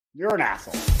You're an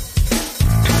asshole.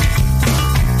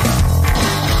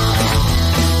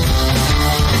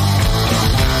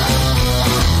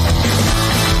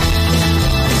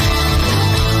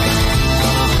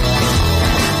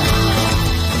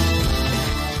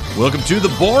 Welcome to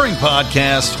the Boring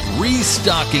Podcast,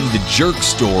 restocking the jerk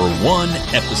store one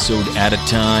episode at a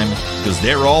time, because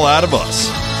they're all out of us.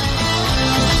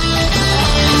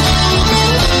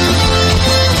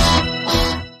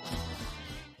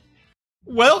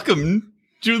 Welcome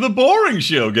to the Boring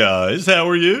Show, guys. How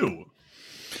are you?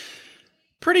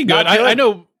 Pretty good. I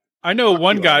know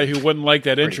one guy who wouldn't like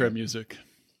that intro music.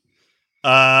 Who?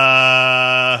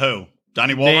 Donnie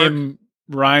Wahlberg? Name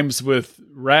rhymes with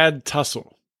Rad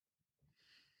Tussle.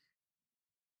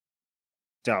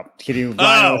 So, can you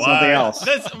rhyme with something else?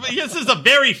 This is a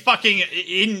very fucking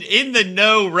in the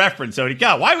know reference, Odie.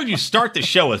 God, why would you start the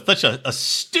show with such a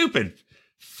stupid,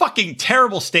 fucking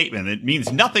terrible statement that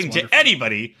means nothing to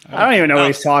anybody? I don't even know what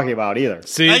he's talking about either.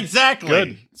 See, exactly.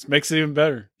 Good. This makes it even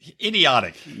better.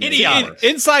 Idiotic.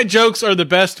 Inside jokes are the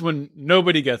best when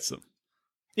nobody gets them.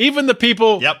 Even the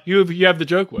people you have the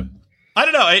joke with. I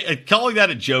don't know. Calling that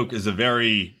a joke is a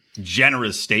very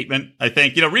generous statement, I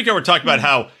think. You know, Rico, we're talking about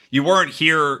how you weren't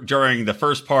here during the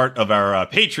first part of our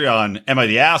Patreon Am I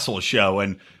the Asshole show,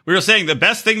 and we were saying the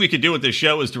best thing we could do with this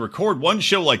show is to record one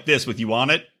show like this with you on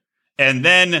it, and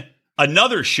then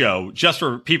another show just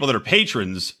for people that are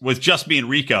patrons with just me and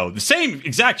Rico. The same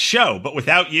exact show, but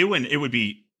without you, and it would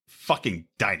be fucking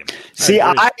dynamite. See,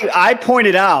 I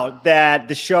pointed out that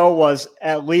the show was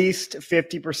at least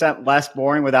 50% less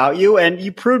boring without you, and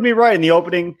you proved me right in the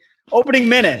opening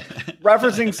minute,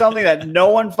 referencing something that no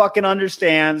one fucking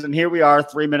understands, and here we are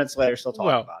 3 minutes later still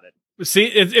talking about it. See,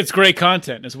 it's great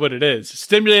content is what it is.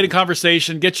 Stimulating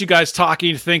conversation, get you guys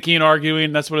talking, thinking,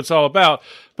 arguing. That's what it's all about.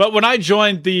 But when I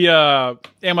joined the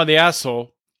Am I the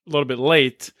Asshole a little bit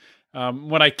late,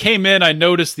 when I came in, I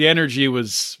noticed the energy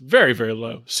was very, very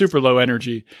low, super low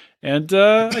energy. And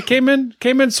I came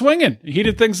in swinging,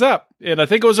 heated things up. And I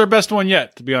think it was our best one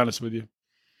yet, to be honest with you.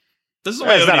 This is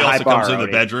why Odie also comes in the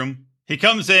bedroom. He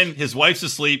comes in, his wife's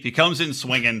asleep. He comes in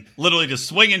swinging, literally just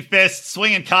swinging fists,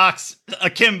 swinging cocks,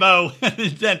 akimbo. And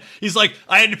then he's like,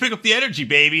 I had to pick up the energy,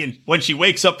 baby. And when she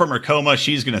wakes up from her coma,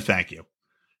 she's going to thank you.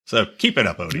 So keep it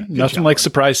up, Odie. Nothing like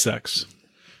surprise sex.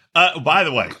 By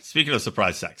the way, speaking of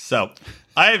surprise sex, so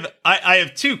I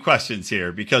have two questions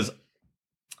here because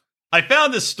I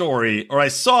found this story, or I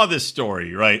saw this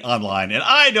story, right, online, and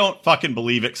I don't fucking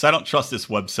believe it because I don't trust this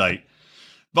website.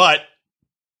 But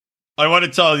I want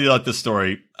to tell you about this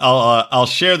story. I'll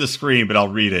share the screen, but I'll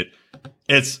read it.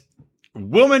 It's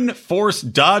woman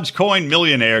forced Dogecoin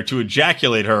millionaire to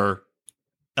ejaculate her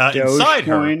inside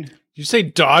her. Did you say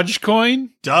Dogecoin?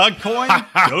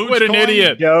 Dogecoin? What an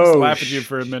idiot. Doge. I'll laugh at you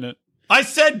for a minute. I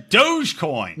said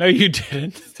Dogecoin. No, you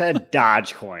didn't. It said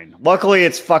Dogecoin. Luckily,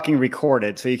 it's fucking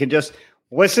recorded, so you can just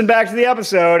listen back to the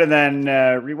episode and then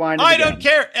rewind it I again. don't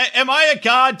care. Am I a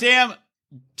goddamn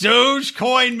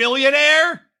Dogecoin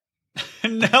millionaire?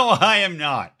 No, I am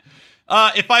not.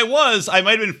 If I was, I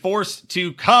might have been forced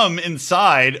to come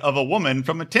inside of a woman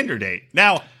from a Tinder date.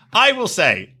 Now, I will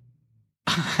say,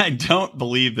 I don't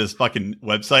believe this fucking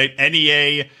website,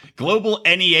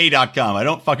 globalnea.com. I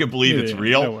don't fucking believe it's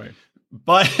real. No way.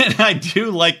 But I do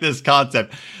like this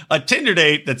concept. A Tinder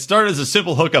date that started as a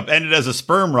simple hookup ended as a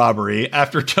sperm robbery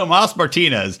after Tomas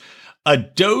Martinez, a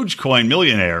Dogecoin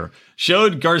millionaire,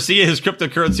 showed Garcia his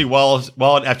cryptocurrency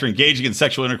wallet after engaging in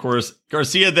sexual intercourse.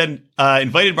 Garcia then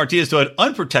invited Martinez to have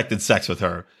unprotected sex with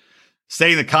her,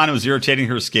 saying the condom was irritating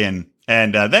her skin.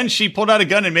 And then she pulled out a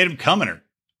gun and made him come in her.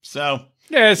 So,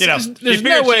 yeah, there's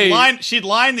no way she'd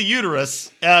line the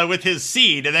uterus with his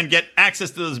seed and then get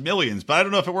access to those millions. But I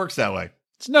don't know if it works that way.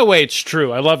 There's no way it's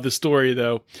true. I love the story,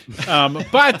 though.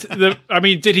 But,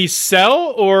 did he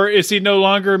sell or is he no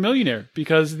longer a millionaire?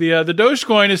 Because the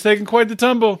Dogecoin has taken quite the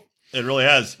tumble. It really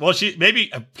has. Well,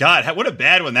 God, what a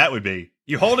bad one that would be.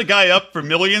 You hold a guy up for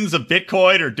millions of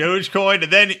Bitcoin or Dogecoin,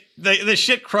 and then the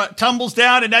shit tumbles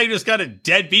down, and now you just got a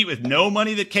deadbeat with no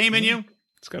money that came in you.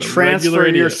 It's got a transfer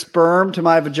your sperm to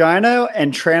my vagina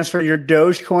and transfer your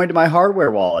Dogecoin to my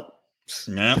hardware wallet.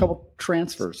 Yeah. A couple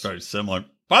transfers. Very similar.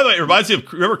 By the way, it reminds me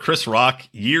of, remember Chris Rock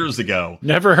years ago?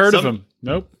 Never heard of him.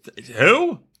 Nope.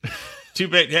 Who? Too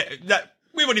bad.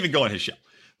 We wouldn't even go on his show.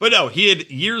 But no, he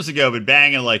had years ago been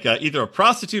banging like either a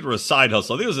prostitute or a side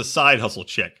hustle. I think it was a side hustle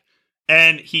chick.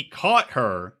 And he caught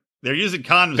her. They're using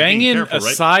condoms. Banging careful, a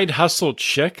right? side hustle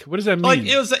chick? What does that mean? Like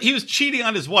he was cheating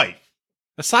on his wife.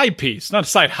 A side piece, not a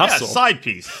side hustle. Yeah, side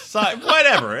piece.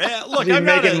 Whatever. Look, I'm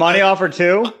making money off her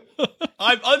too.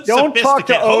 I'm unsophisticated. Don't talk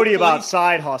to Odie Hopefully- about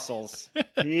side hustles.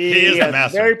 He is a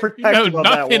master. Very You know protective of that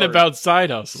nothing word. about side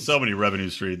hustles. So many revenue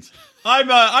streams. I'm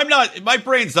not. My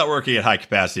brain's not working at high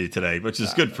capacity today, which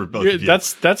is good for both of you.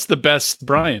 That's the best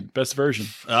Brian, best version.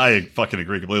 I fucking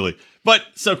agree completely. But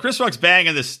so Chris Rock's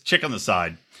banging this chick on the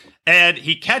side, and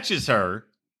he catches her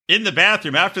in the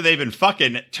bathroom after they've been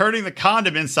fucking, turning the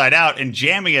condom inside out and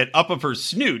jamming it up of her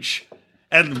snooch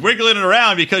and wiggling it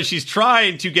around because she's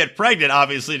trying to get pregnant,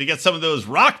 obviously, to get some of those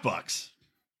rock bucks.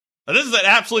 Now, this is an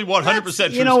absolutely 100%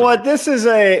 true You know story. what? This is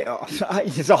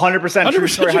it's 100% true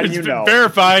story. How do It's you been know?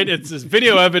 verified. It's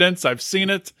video evidence. I've seen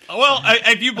it. Well,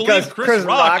 if you believe Because Chris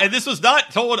Rock, and this was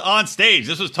not told on stage,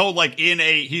 this was told like in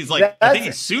a, he's like, I think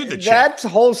he sued the chick. That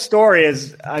whole story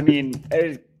is, I mean,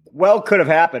 it could have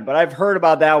happened, but I've heard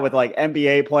about that with like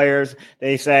NBA players.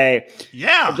 They say,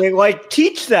 Yeah. they like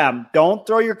teach them, don't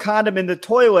throw your condom in the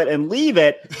toilet and leave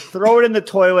it, throw it in the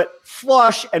toilet,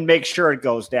 flush, and make sure it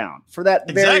goes down for that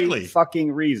very Exactly.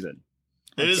 fucking reason.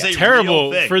 It is a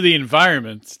Terrible real thing. for the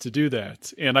environment to do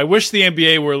that. And I wish the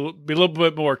NBA were be a little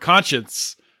bit more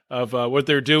conscious of what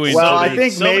they're doing. Well, So I they-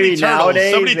 think so many maybe turtles,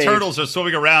 nowadays so many they- turtles are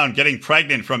swimming around getting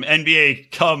pregnant from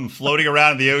NBA cum floating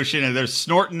around in the ocean, and they're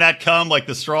snorting that cum like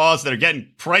the straws. They're getting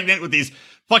pregnant with these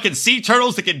fucking sea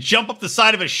turtles that can jump up the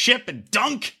side of a ship and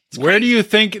dunk. where do you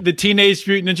think the Teenage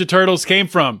Mutant Ninja Turtles came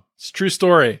from? It's a true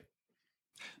story.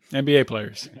 NBA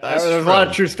players. That's There's a lot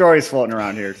of true stories floating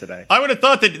around here today. I would have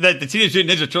thought that the Teenage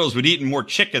Mutant Ninja Turtles would eat more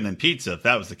chicken than pizza if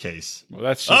that was the case. Well,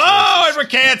 that's just Oh, racist. and we're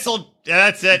canceled. Yeah,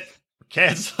 that's it. We're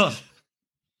canceled.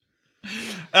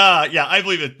 Yeah, I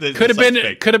believe it. could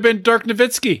have been Dirk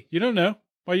Nowitzki. You don't know.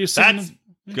 Why you saying That's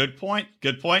good point.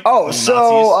 Good point. Oh, Little so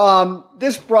Nazis.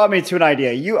 this brought me to an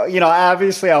idea. You know,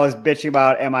 obviously I was bitching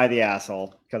about Am I the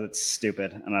Asshole because it's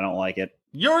stupid and I don't like it.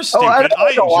 You're stupid. Oh, I know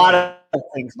I a lot enjoy it. of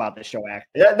things about the show.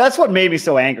 Actually, that's what made me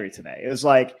so angry today. It was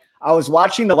like I was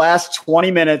watching the last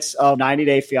 20 minutes of 90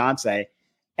 Day Fiance,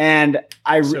 and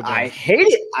So bad. I hate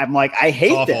it. I'm like, I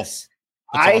hate awful. this.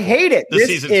 It's I awful. hate it. This This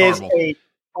season's is horrible. a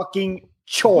fucking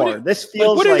chore. What are- This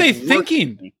feels what are like they work to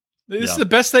thinking? me. This Yeah. is the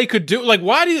best they could do. Like,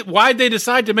 why'd they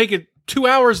decide to make it 2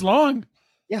 hours long?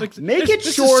 Yeah, Like, make this- it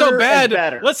this shorter is so bad. and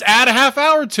better. Let's add a half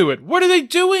hour to it. What are they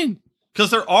doing? Because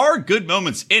there are good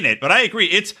moments in it, but I agree.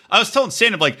 I was telling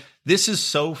Stan, like, this is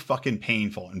so fucking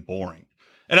painful and boring.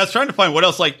 And I was trying to find what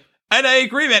else, like, and I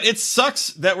agree, man. It sucks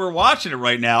that we're watching it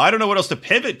right now. I don't know what else to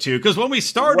pivot to, because when we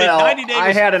started, Well, 90 Day was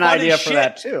I had an fun idea as for shit.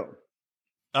 that too.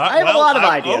 I I have a lot of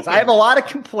ideas. I have a lot of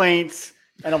complaints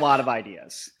and a lot of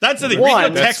ideas. That's the thing. One,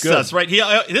 Rico that's texts good. us, right?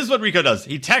 This is what Rico does.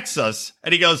 He texts us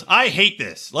and he goes, I hate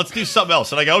this. Let's do something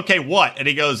else. And I go, okay, what? And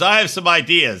he goes, I have some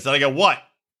ideas. And I go, what?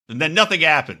 And then nothing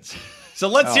happens. So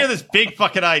let's hear this big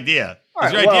fucking idea. All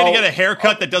Is your right, idea to well, get a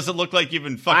haircut that doesn't look like you've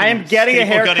been fucking I'm getting a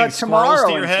staple gutting haircut squirrels tomorrow.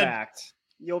 to your In head? fact,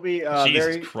 you'll be Jesus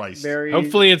very, Christ. very.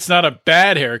 Hopefully, it's not a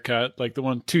bad haircut like the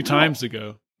one 2 times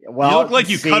ago. well, You look like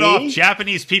you cut off see?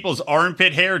 Japanese people's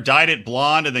armpit hair, dyed it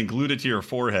blonde, and then glued it to your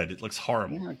forehead. It looks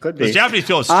horrible. Yeah, it could Because be. Japanese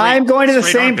people have straight, I'm going to the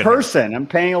straight same armpit hair. person. I'm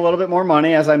paying a little bit more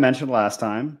money, as I mentioned last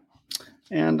time,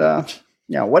 and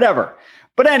yeah, whatever.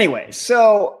 But anyway,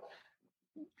 so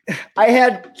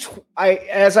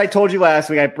as I told you last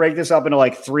week, I break this up into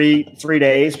like three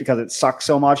days because it sucks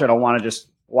so much. I don't want to just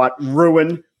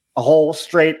ruin a whole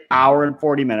straight hour and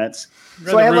 40 minutes.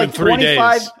 So I have like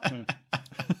 25.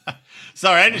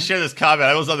 Sorry, I had to share this comment.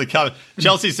 I was on the comment.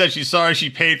 Chelsea said she's sorry she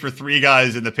paid for 3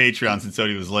 guys in the Patreon since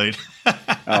Odie was late.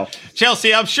 Oh.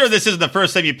 Chelsea, I'm sure this isn't the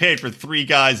first time you paid for 3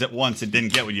 guys at once and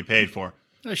didn't get what you paid for.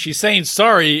 No, she's saying,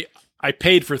 sorry, I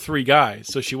paid for 3 guys.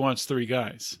 So she wants 3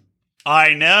 guys.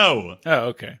 I know. Oh,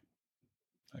 okay.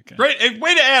 Okay. Great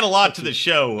way to add a lot to the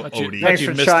show, Thought you- Odie. thought Thanks you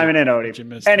for missed chiming it. in, Thought you Odie.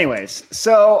 missed it. Anyways,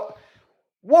 so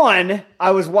one,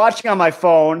 I was watching on my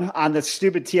phone on the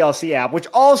stupid TLC app, which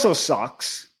also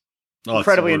sucks. Oh, it's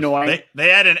incredibly the worst. annoying. They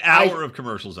had an hour of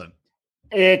commercials in.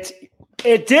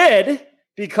 It did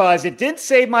because it did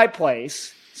save my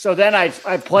place. So then I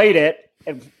played it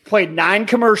and played 9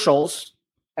 commercials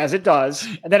as it does,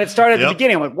 and then it started at the Yep.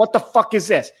 beginning. I'm like, what the fuck is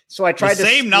this? So I tried The to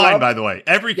same scrub. 9, by the way.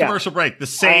 Every Yeah. commercial break, the I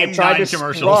same tried 9 to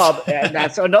commercials. scrub, and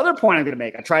that's another point I'm going to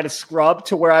make. I tried to scrub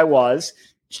to where I was,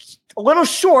 a little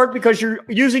short because you're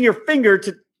using your finger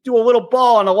to do a little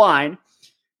ball on a line.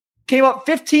 Came up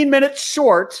 15 minutes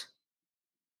short.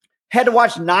 Had to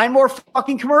watch 9 more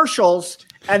fucking commercials,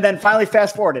 and then finally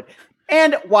fast forwarded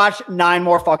and watch 9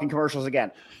 more fucking commercials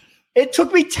again. It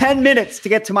took me 10 minutes to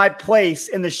get to my place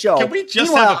in the show. Can we just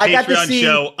Meanwhile, have a I got to Patreon see-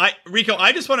 show? Rico,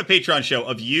 I just want a Patreon show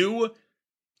of you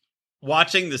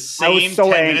watching the I same was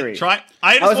so 10 angry. minute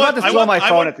I was about to throw my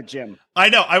phone at the gym. I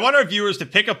know. I want our viewers to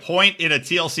pick a point in a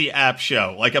TLC app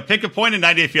show. Like pick a point in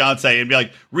 90 Day Fiancé and be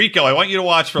like, Rico, I want you to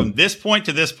watch from this point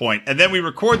to this point. And then we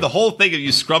record the whole thing of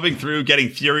you scrubbing through, getting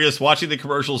furious, watching the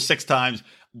commercials 6 times.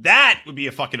 That would be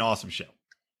a fucking awesome show.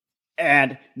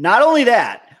 And not only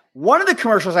that, one of the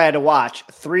commercials I had to watch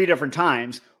 3 different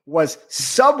times was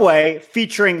Subway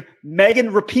featuring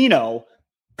Megan Rapinoe.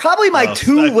 Probably my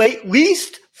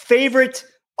least favorite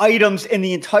items in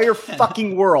the entire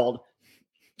fucking world.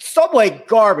 Subway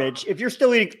garbage. If you're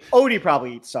still eating, Odie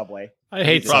probably eats Subway. I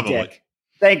hate Subway.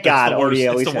 Thank God,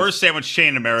 Odie. It's the worst sandwich chain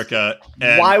in America.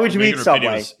 And why would you eat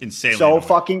Subway? Insanely so annoying.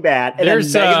 fucking bad. And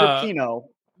there's then Megan Rapinoe.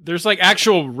 There's like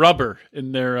actual rubber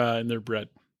in their bread.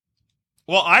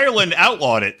 Well, Ireland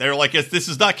outlawed it. They're like, this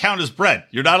does not count as bread.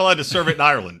 You're not allowed to serve it in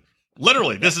Ireland.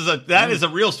 Literally, that is a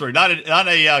real story, not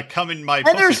a come in my.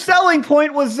 And their selling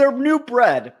point was their new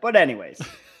bread. But anyways,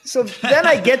 so then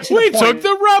I get to we the point, took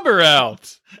the rubber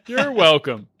out. You're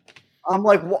welcome. I'm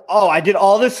like, I did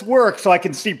all this work so I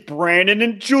can see Brandon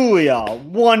and Julia.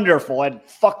 Wonderful. And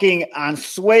fucking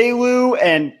Ansuelu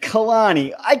and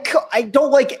Kalani. I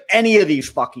don't like any of these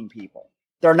fucking people.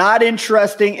 They're not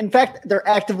interesting. In fact, they're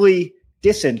actively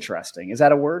disinteresting. Is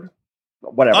that a word?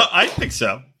 Whatever. I think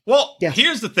so. Well,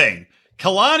 Here's the thing.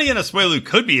 Kalani and Asuelu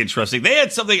could be interesting. They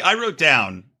had something I wrote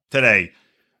down today.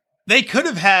 They could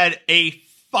have had a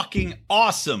fucking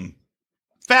awesome,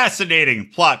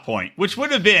 fascinating plot point, which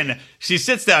would have been, she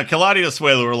sits down, Kalani and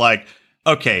Asuelu are like,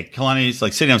 okay, Kalani's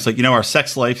like sitting down, it's like, our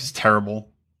sex life is terrible.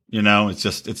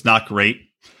 It's not great.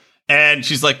 And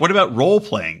she's like, what about role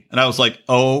playing? And I was like,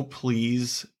 oh,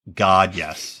 please, God,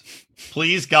 yes.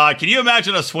 Please, God. Can you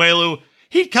imagine Asuelu?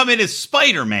 He'd come in as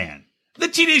Spider-Man. The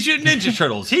Teenage Mutant Ninja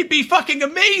Turtles. He'd be fucking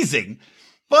amazing.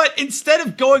 But instead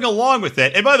of going along with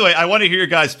it, and by the way, I want to hear your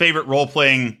guys' favorite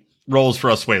role-playing roles for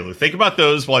Asuelu. Think about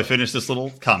those while I finish this little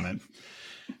comment,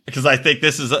 because I think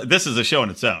this is a show on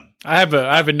its own. I have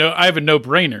a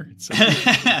no-brainer.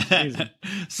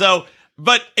 So,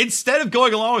 but instead of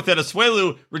going along with it,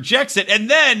 Asuelu rejects it and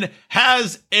then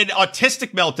has an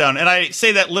autistic meltdown. And I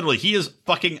say that literally. He is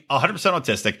fucking 100%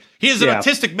 autistic. He has an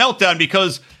autistic meltdown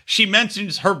because she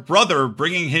mentions her brother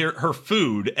bringing her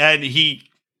food, and he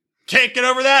can't get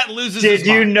over that and loses his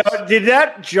mind. Did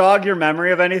that jog your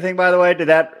memory of anything, by the way? Did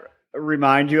that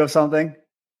remind you of something?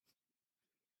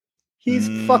 He's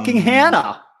fucking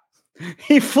Hannah.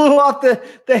 He flew off the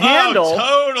handle.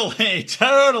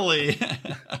 Totally.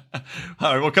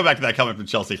 All right, we'll come back to that comment from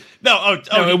Chelsea.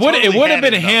 It would have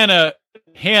been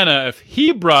Hannah if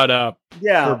he brought up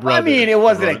her brother. I mean, it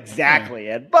wasn't exactly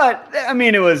it, but I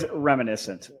mean, it was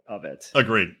reminiscent of it.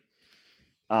 Agreed.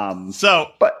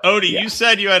 Odie, you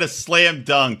said you had a slam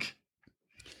dunk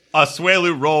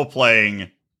Asuelu role playing.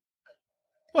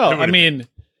 Well, I mean,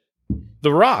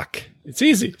 The Rock. It's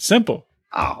easy, simple.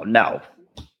 Oh no.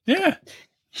 Yeah.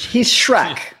 He's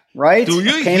Shrek, right? Do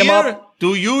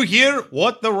you hear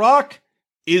what The Rock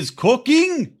is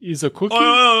cooking? He's a cookie.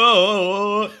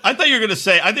 I thought you were going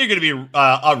to be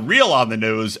a real on the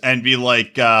nose and be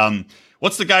like,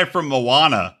 what's the guy from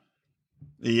Moana?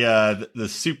 The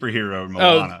superhero in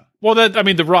Moana. Well,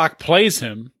 The Rock plays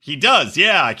him. He does,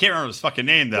 yeah. I can't remember his fucking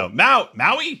name though.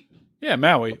 Maui? Yeah,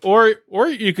 Maui. Or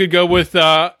you could go with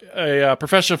a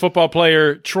professional football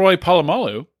player, Troy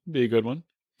Polamalu. Be a good one.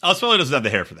 Asuelu doesn't have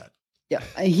the hair for that. Yeah,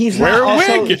 he's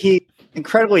he's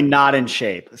incredibly not in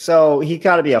shape, so he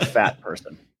got to be a fat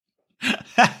person.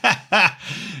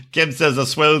 Kim says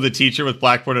Asuelu, the teacher with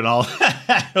blackboard and all.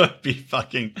 That would be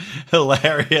fucking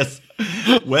hilarious.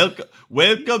 Welcome.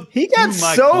 He got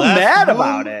so mad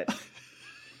about it.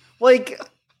 Like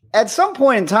at some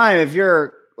point in time, if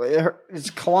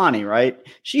it's Kalani, right?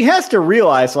 She has to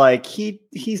realize like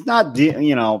he's not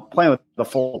playing with the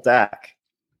full deck.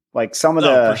 Like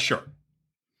for sure.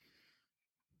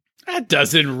 That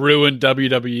doesn't ruin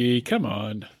WWE. Come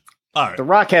on. All right. The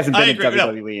Rock hasn't been in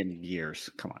WWE in years.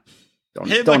 Come on.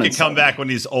 Him can come back when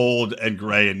he's old and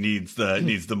gray and needs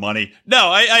the money. No,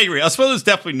 I agree. Asuelu's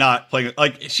definitely not playing.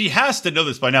 Like, she has to know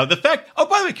this by now. The fact, by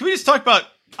the way, can we just talk about,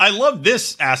 I love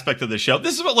this aspect of the show.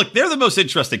 This is they're the most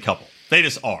interesting couple. They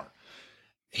just are.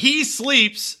 He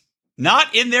sleeps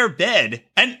not in their bed,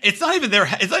 and it's not even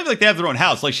like they have their own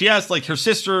house. Like, she asks, like, her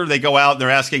sister, they go out and they're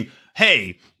asking,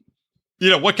 hey,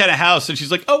 what kind of house? And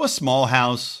she's like, oh, a small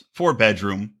house,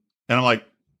 4-bedroom. And I'm like,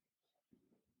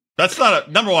 that's not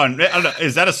number one. I don't know,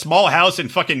 is that a small house in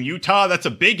fucking Utah? That's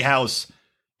a big house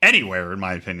anywhere, in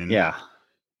my opinion. Yeah.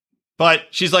 But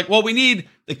she's like, well, we need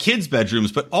the kids'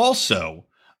 bedrooms, but also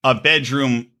a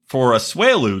bedroom for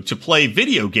Asuelu to play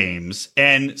video games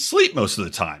and sleep most of the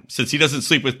time. Since he doesn't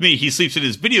sleep with me, he sleeps in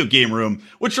his video game room,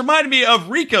 which reminded me of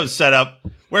Rico's setup,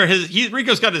 where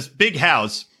Rico's got this big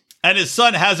house, and his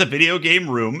son has a video game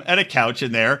room and a couch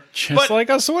in there. Just like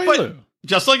Asuelu.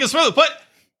 Just like Asuelu. But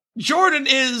Jordan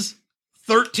is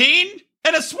 13,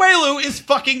 and Asuelu is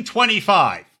fucking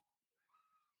 25.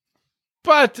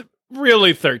 But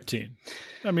really 13.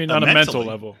 I mean, on a mental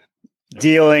level.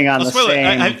 Dealing on the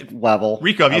same level.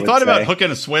 Rico, have you thought about hooking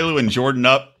Asuelu and Jordan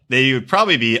up? They would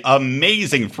probably be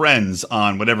amazing friends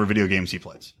on whatever video games he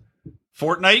plays.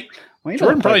 Fortnite? Well,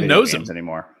 Jordan probably knows him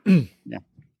anymore. Yeah.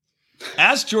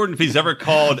 Ask Jordan if he's ever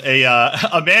called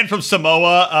a man from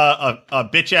Samoa a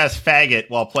bitch ass faggot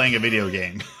while playing a video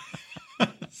game.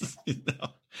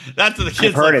 That's what the kids.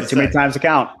 I've heard it too many times to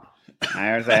count.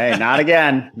 I would say, hey, not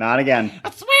again, not again.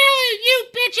 Asuelu, you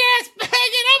bitch ass faggot!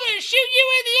 I'm gonna shoot you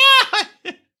in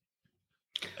the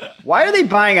eye. Why are they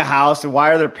buying a house and why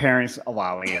are their parents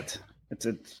allowing it? It's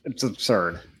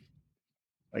absurd.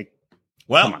 Like,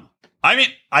 well, come on. I mean,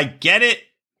 I get it.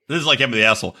 This is like Emma the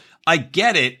Asshole. I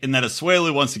get it in that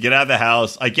Asuelu wants to get out of the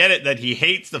house. I get it that he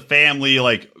hates the family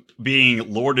like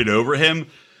being lorded over him.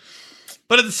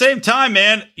 But at the same time,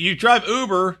 man, you drive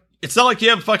Uber. It's not like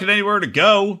you have fucking anywhere to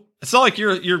go. It's not like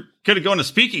you're going to go on a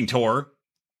speaking tour.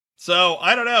 So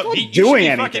I don't know. Doing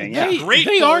anything? Yeah.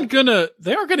 They aren't gonna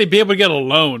be able to get a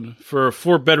loan for a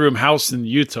 4-bedroom house in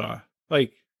Utah.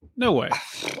 Like, no way.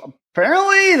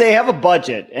 Apparently, they have a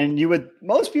budget, and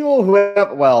most people who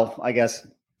have. Well, I guess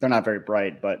they're not very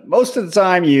bright, but most of the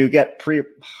time you get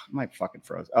my fucking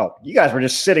froze. Oh, you guys were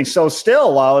just sitting so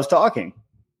still while I was talking.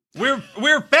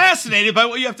 We're fascinated by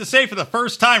what you have to say for the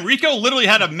first time. Rico literally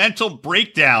had a mental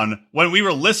breakdown when we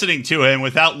were listening to him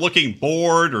without looking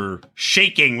bored or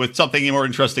shaking with something more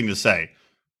interesting to say.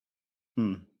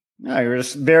 No, you're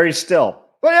just very still.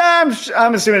 But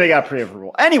I'm assuming they got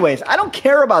pre-approval. Anyways, I don't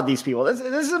care about these people. This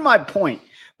is my point.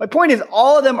 My point is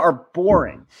all of them are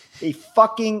boring. They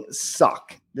fucking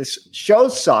suck. This show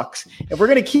sucks. If we're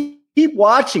going to keep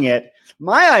watching it,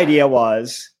 my idea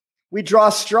was we draw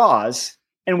straws.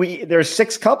 And there's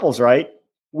 6 couples, right?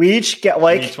 We each get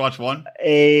each watch one.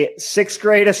 A 6th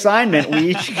grade assignment.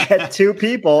 We each get 2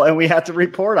 people, and we have to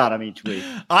report on them each week.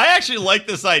 I actually like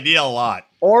this idea a lot.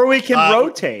 Or we can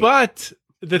rotate. But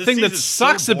the thing that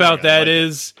sucks about that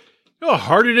is, you know how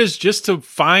hard it is just to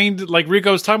find, like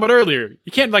Rico was talking about earlier.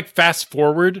 You can't like fast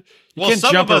forward. You can't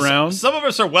jump around. Some of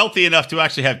us are wealthy enough to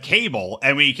actually have cable,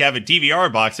 and we have a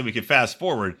DVR box, and we can fast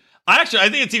forward. I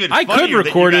think it's even funnier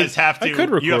that you guys have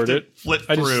to flip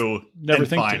through and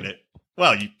find it.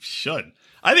 Well, you should.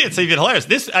 I think it's even hilarious.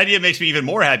 This idea makes me even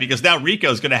more happy because now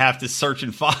Rico's going to have to search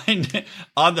and find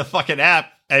on the fucking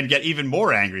app and get even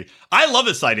more angry. I love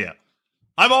this idea.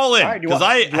 I'm all in because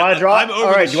I'm over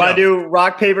all right, do you want to do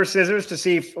rock, paper, scissors to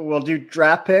see if we'll do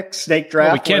draft picks, snake draft?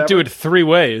 Well, we can't do it 3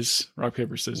 ways. Rock,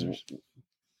 paper, scissors.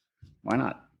 Why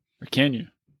not? Or can you?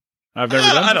 I've never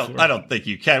done it before. I don't think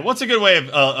you can. What's a good way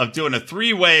of doing a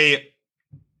 3-way?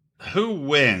 Who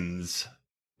wins?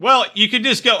 Well, you could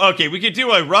just go. Okay, we could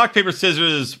do a rock paper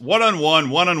scissors 1-on-1,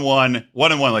 1-on-1,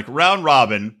 1-on-1, like round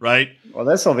robin, right? Well,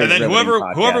 this will be. And then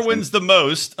whoever wins the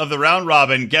most of the round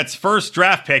robin gets first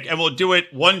draft pick, and we'll do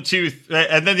it 1, 2,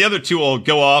 and then the other 2 will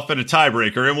go off in a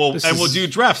tiebreaker, and we'll do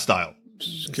draft style.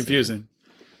 Confusing.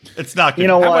 It's not good. You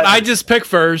know what? How about I just pick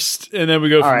first, and then we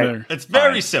go from there? It's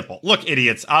very simple. Look,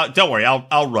 idiots. Don't worry.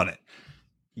 I'll run it.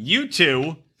 You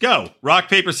 2, go. Rock,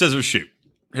 paper, scissors, shoot.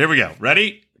 Here we go.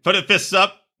 Ready? Put the fists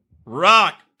up.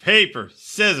 Rock, paper,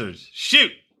 scissors,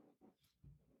 shoot.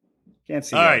 Can't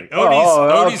see. All right.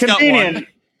 Odie's got one.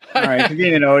 All right.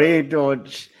 Convenient,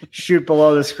 Odie. Shoot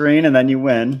below the screen, and then you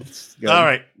win. All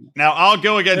right. Now I'll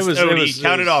go against Odie.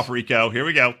 Count it off, Rico. Here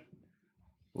we go.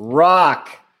 Rock,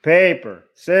 paper,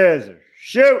 scissors,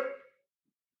 shoot.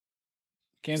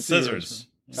 Can't scissors.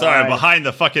 Sorry, I'm behind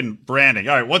the fucking branding.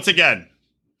 All right, once again.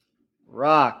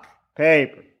 Rock,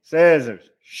 paper, scissors,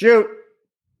 shoot.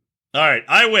 All right,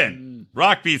 I win.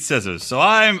 Rock beats scissors. So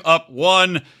I'm up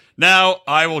 1. Now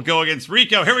I will go against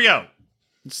Rico. Here we go.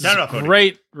 This is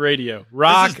great radio.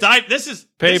 Rock, this is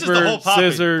paper, the whole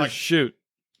scissors, shoot.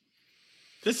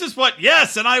 This is what,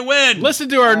 yes, and I win. Listen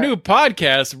to our new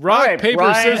podcast, Rock,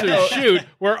 Paper, Scissors, Shoot,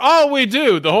 where all we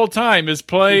do the whole time is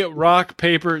play rock,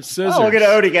 paper, scissors. Oh, look at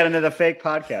Odie get into the fake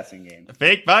podcasting game.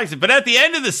 Fake podcasting. But at the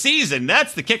end of the season,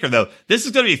 that's the kicker, though. This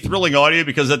is going to be thrilling audio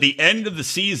because at the end of the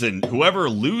season, whoever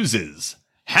loses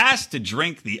has to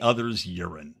drink the other's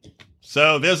urine.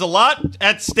 So there's a lot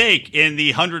at stake in the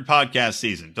 100 podcast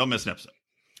season. Don't miss an episode.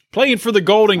 Playing for the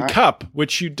Golden Cup,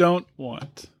 which you don't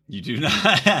want. You do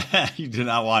not. You do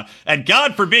not want. And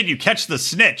God forbid you catch the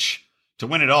snitch to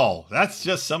win it all. That's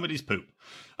just somebody's poop.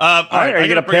 All right, are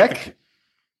you going to pick?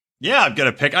 Yeah, I'm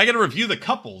going to pick. I got to review the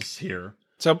couples here.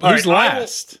 So who's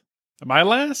last? Am I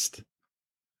last?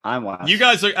 I'm last. You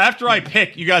guys are, after I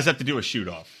pick, you guys have to do a shoot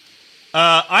off.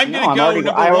 I'm going to go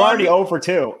number one. I'm already 0 for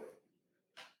 2.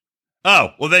 Oh,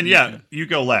 well then, yeah, you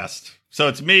go last. So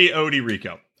it's me, Odie,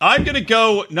 Rico. I'm going to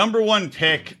go number one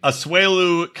pick,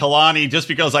 Asuelu Kalani, just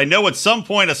because I know at some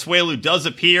point Asuelu does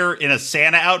appear in a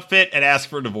Santa outfit and ask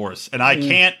for a divorce. And I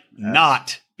can't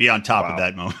not be on top of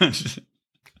that moment.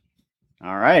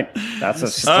 All right. That's a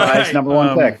surprise number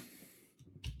one pick.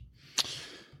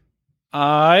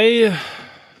 The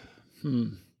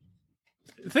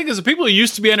thing is, the people who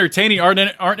used to be entertaining aren't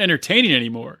entertaining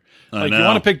anymore. Like, you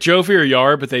want to pick Jofi or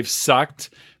Yar, but they've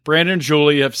sucked. Brandon and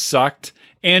Julie have sucked.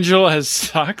 Angela has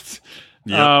sucked.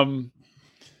 Yep.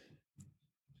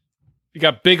 You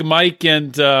got Big Mike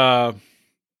and...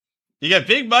 You got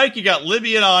Big Mike, you got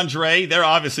Libby and Andre. They're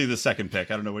obviously the second pick.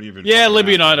 I don't know what you've been... Yeah,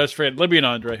 Libby and Andre. That's right. Libby and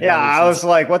Andre. Yeah, I was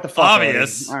like, what the fuck?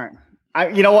 Obvious. All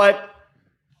right. You know what?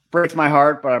 Breaks my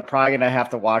heart, but I'm probably going to have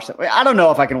to watch them. I don't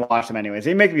know if I can watch them anyways.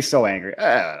 They make me so angry.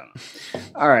 I don't know.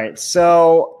 All right.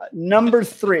 So, number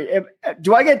 3.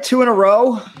 Do I get 2 in a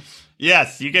row?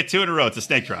 Yes, you get 2 in a row. It's a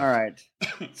snake draft. All right.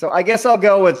 So, I guess I'll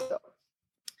go with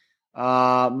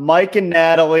Mike and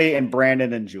Natalie and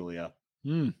Brandon and Julia.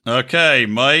 Okay,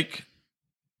 Mike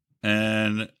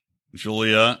and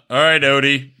Julia. All right,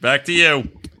 Odie, back to you.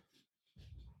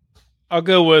 I'll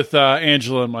go with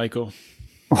Angela and Michael.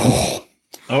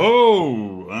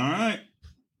 Oh, all right.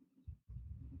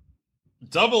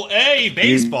 Double A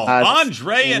baseball.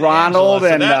 Andre and Ronald Angela.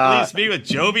 So and that leaves me with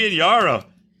Jovi and Yara.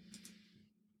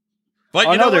 But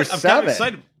you know what? There's I'm 7. kind of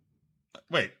excited.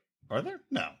 Wait, are there?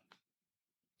 No.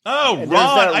 Oh,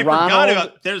 Ron. I forgot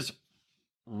about. There's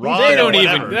Ron. They don't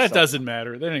even. That doesn't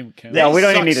matter. They don't even count. Yeah, we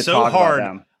don't even need to talk about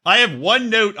them. I have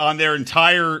one note on their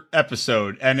entire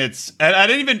episode, and I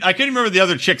couldn't remember the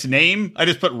other chick's name. I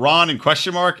just put Ron in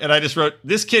question mark, and I just wrote,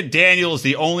 this kid Daniel is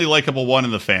the only likable one in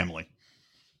the family.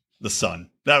 The son.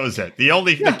 That was it. The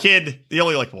only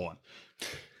likable one.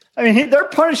 I mean, they're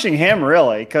punishing him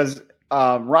really, because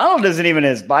Ronald isn't even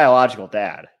his biological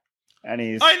dad.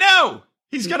 And I know!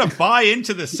 He's going to buy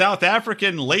into the South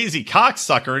African lazy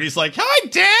cocksucker, and he's like, hi,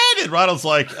 Dad! And Ronald's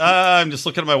like, I'm just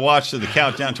looking at my watch to the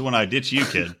countdown to when I ditch you,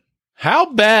 kid. How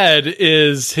bad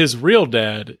is his real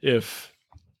dad if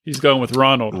he's going with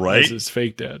Ronald as his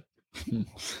fake dad?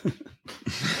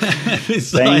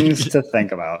 Things to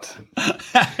think about.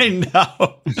 I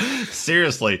know.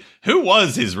 Seriously. Who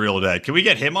was his real dad? Can we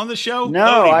get him on the show?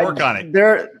 No, work on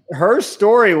it. Her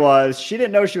story was she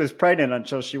didn't know she was pregnant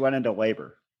until she went into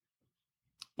labor.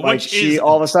 Like she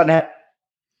all of a sudden had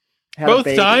both a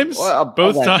baby. times?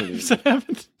 Both times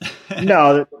happened?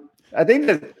 No, I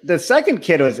think the second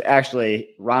kid was actually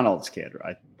Ronald's kid,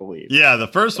 I believe. Yeah, the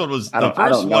first one was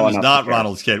not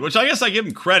Ronald's kid, which I guess I give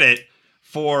him credit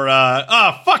for.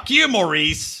 Fuck you,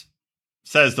 Maurice,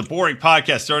 says the boring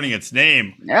podcast earning its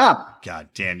name. Yeah. God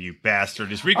damn you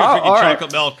bastard. Is Rico drinking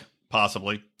chocolate milk?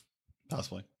 Possibly.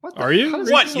 Are you?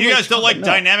 What? You guys don't like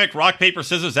dynamic rock, paper,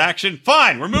 scissors action?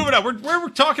 Fine. We're moving on. We're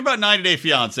talking about 90 Day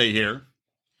Fiancé here.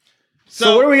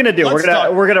 So what are we going to do?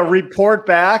 We're going to report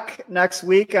back next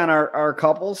week on our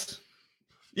couples.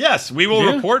 Yes, we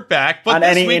will report back. But on this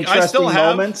any week, interesting I still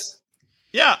have moments.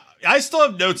 Yeah, I still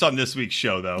have notes on this week's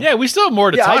show, though. Yeah, we still have more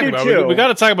to talk about. We got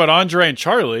to talk about Andre and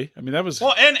Charlie. I mean, that was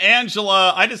and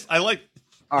Angela. I like.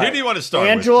 Who do you want to start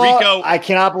Angela, with? Rico. I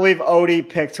cannot believe Odie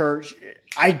picked her.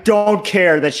 I don't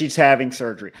care that she's having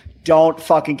surgery. Don't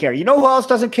fucking care. You know who else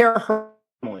doesn't care? Her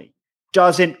family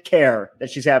doesn't care that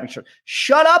she's having surgery.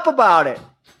 Shut up about it.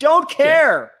 Don't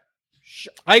care.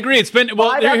 Yeah. I agree. It's been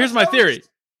here's my theory.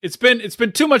 It's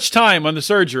been too much time on the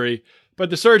surgery, but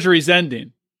the surgery's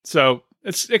ending. So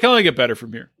it can only get better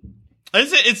from here.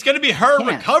 It's going to be her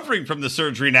recovering from the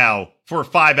surgery now for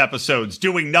 5 episodes,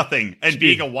 doing nothing and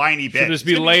being a whiny bitch. She'll just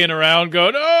be laying around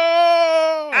going,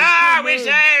 I wish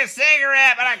I had a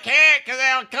cigarette, but I can't because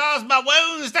it'll cause my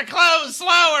wounds to close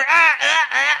slower.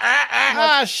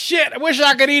 Shit. I wish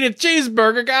I could eat a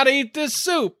cheeseburger. Gotta eat this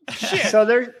soup. Shit. So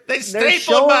they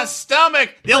stapled my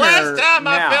stomach. The last time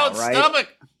I felt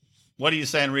stomach. What are you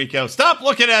saying, Rico? Stop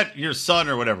looking at your son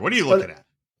or whatever. What are you looking at?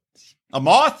 A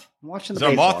moth? Is there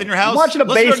a moth in your house? Watching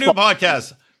Listen to a new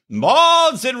podcast.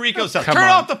 Moths in Rico's house. Turn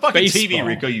off the fucking TV,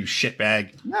 Rico, you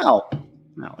shitbag. No,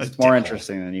 it's more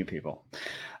interesting than you people.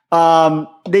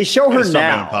 They show her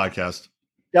now. Podcast.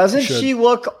 Doesn't she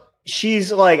look?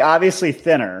 She's like obviously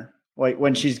thinner, like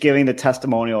when she's giving the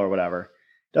testimonial or whatever.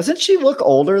 Doesn't she look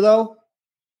older though?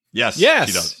 Yes, she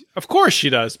does. Of course she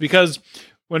does, because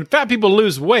when fat people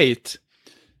lose weight,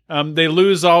 They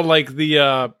lose all like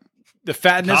the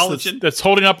fatness that's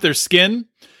holding up their skin.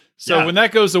 So when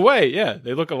that goes away,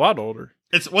 they look a lot older.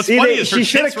 What's funny is she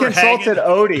should have consulted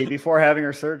Odie before having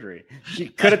her surgery. She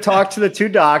could have talked to the two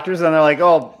doctors, and they're like,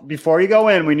 "Oh, before you go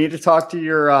in, we need to talk to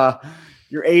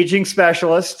your aging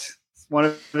specialist. It's one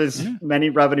of his many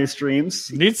revenue streams.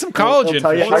 Need some collagen."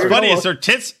 What's funny is her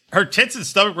tits and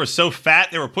stomach were so fat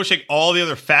they were pushing all the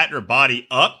other fat in her body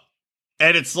up.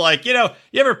 And it's like, you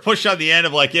ever push on the end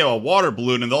of like, a water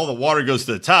balloon and all the water goes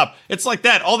to the top. It's like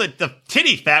that. All the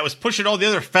titty fat was pushing all the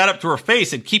other fat up to her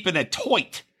face and keeping it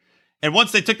tight. And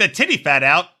once they took that titty fat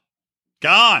out,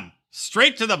 gone.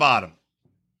 Straight to the bottom.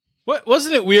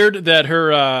 Wasn't it weird that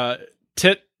her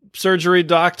tit surgery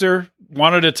doctor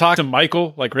wanted to talk to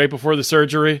Michael, like right before the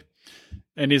surgery?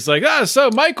 And he's like,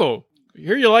 so Michael,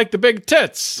 hear you like the big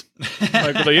tits.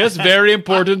 Michael, yes, very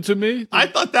important to me. I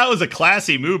thought that was a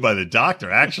classy move by the doctor,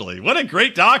 actually. What a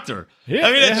great doctor. Yeah,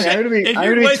 I mean, I'm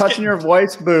going to be touching your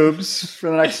wife's boobs for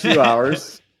the next few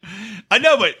hours. I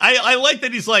know, but I like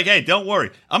that he's like, hey, don't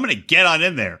worry. I'm going to get on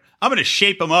in there. I'm going to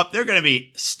shape them up. They're going to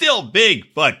be still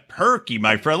big, but perky,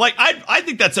 my friend. Like, I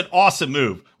think that's an awesome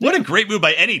move. What a great move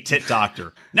by any tit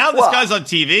doctor. Now this guy's on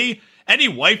TV. Any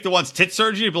wife that wants tit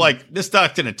surgery would be like, this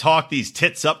doc's going to talk these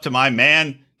tits up to my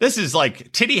man. This is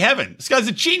like titty heaven. This guy's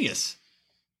a genius.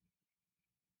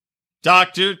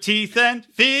 Dr. Teeth and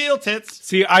Feel Tits.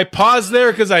 See, I paused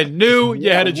there because I knew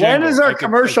you had a jingle. When is our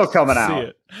commercial coming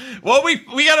out? Well,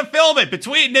 we got to film it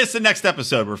between this and next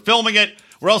episode. We're filming it.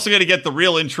 We're also going to get the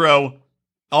real intro.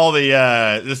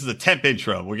 This is a temp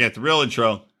intro. We're going to get the real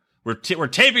intro. We're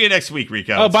taping it next week,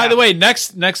 Rico. Oh, by the way,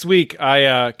 next week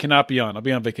I cannot be on. I'll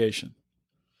be on vacation.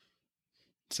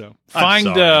 So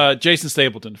find Jason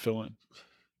Stapleton to fill in.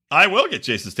 I will get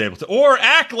Jason Stapleton or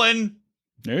Ackland.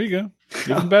 There you go.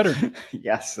 Even better.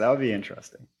 Yes, that would be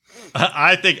interesting.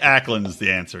 I think Ackland is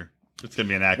the answer. It's going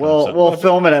to be an Ackland. We'll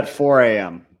film it at 4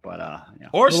 a.m.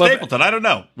 Or Stapleton. I don't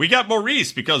know. We got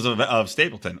Maurice because of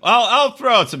Stapleton. I'll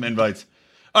throw out some invites.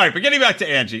 All right, but getting back to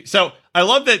Angie. So I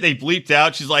love that they bleeped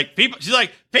out. She's like,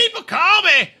 people call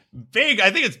me big.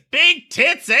 I think it's Big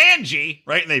Tits Angie,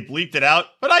 right? And they bleeped it out.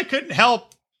 But I couldn't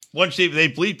help once they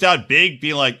bleeped out big,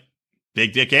 being like,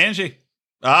 Big Dick Angie.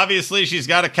 Obviously, she's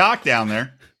got a cock down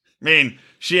there. I mean,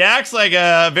 she acts like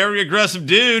a very aggressive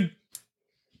dude.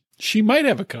 She might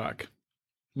have a cock.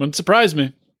 Wouldn't surprise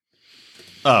me.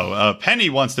 Oh, Penny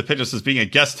wants to pitch us as being a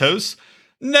guest host.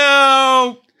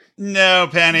 No,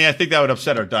 Penny. I think that would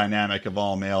upset our dynamic of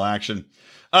all male action.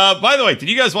 By the way, did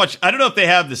you guys watch? I don't know if they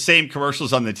have the same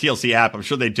commercials on the TLC app. I'm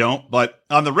sure they don't. But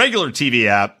on the regular TV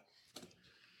app,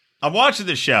 I'm watching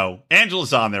the show.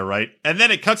 Angela's on there, right? And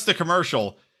then it cuts to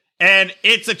commercial. And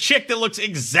it's a chick that looks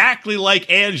exactly like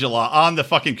Angela on the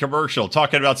fucking commercial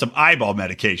talking about some eyeball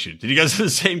medication. Did you guys see the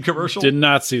same commercial? Did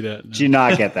not see that. No. Did you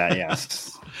not get that?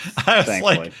 Yes. I was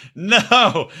like, no.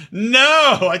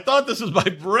 I thought this was my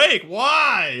break.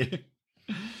 Why?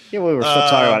 Yeah, we were still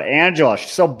talking about Angela.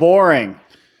 She's so boring.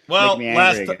 Well,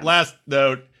 last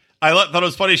note. I thought it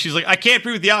was funny. She's like, I can't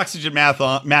breathe with the oxygen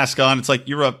mask on. It's like,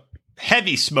 you're a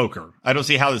heavy smoker. I don't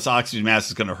see how this oxygen mask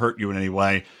is going to hurt you in any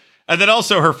way. And then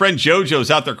also her friend JoJo's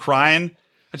out there crying.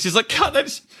 And she's like, God,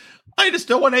 I just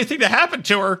don't want anything to happen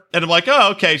to her. And I'm like,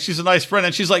 oh, okay. She's a nice friend.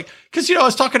 And she's like, because, I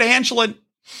was talking to Angela and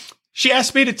she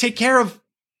asked me to take care of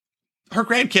her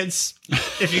grandkids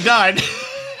if you died.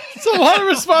 It's a lot of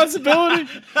responsibility.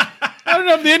 I don't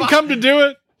have the income to do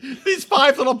it. These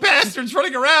 5 little bastards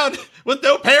running around with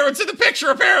no parents in the picture,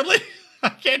 apparently. I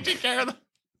can't take care of them.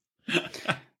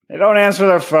 They don't answer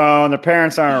their phone. Their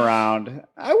parents aren't around.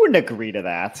 I wouldn't agree to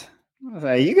that.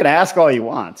 You can ask all you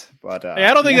want, but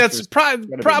I don't think that's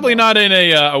probably not in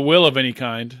a will of any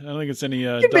kind. I don't think it's any.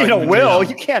 You mean a will?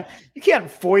 You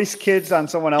can't voice kids on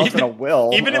someone else in a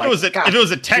will. Even if it was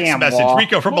a text message,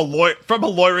 Rico, from a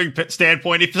lawyering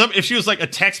standpoint, if she was like a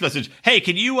text message, hey,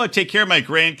 can you take care of my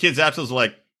grandkids? After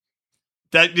like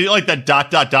that, you like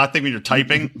that ... thing when you're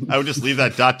typing. I would just leave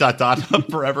that ... up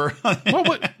forever.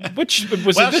 Which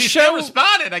was it? This she show still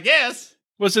responded, I guess.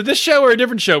 Was it this show or a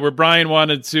different show where Brian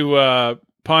wanted to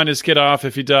pawn his kid off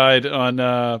if he died on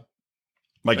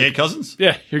my gay cousins?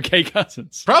 Yeah, your gay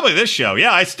cousins. Probably this show.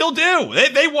 Yeah, I still do.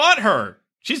 They want her.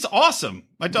 She's awesome.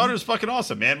 My daughter's fucking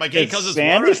awesome, man. My gay cousins want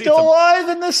her. Sandy still alive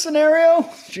in this scenario?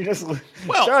 She just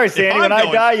sorry, Sandy. When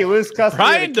I die, you lose custody.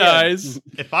 Brian dies.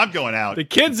 If I'm going out, the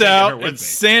kid's out, and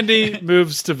Sandy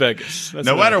moves to Vegas. That's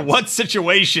no matter what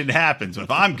situation happens,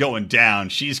 if I'm going down,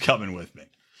 she's coming with me.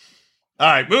 All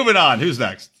right, moving on. Who's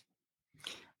next?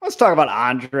 Let's talk about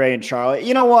Andre and Charlie.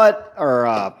 You know what?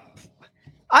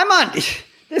 I'm on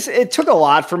this. It took a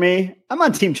lot for me. I'm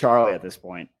on Team Charlie at this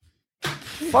point.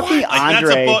 Fucking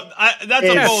Andre. That's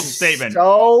a bold statement.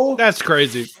 So that's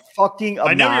crazy. Fucking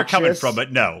obnoxious. I know where you're coming from,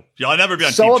 but no. I'll never be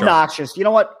on so Team obnoxious. You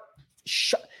know what?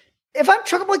 If I'm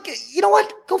Chuck, I'm like, you know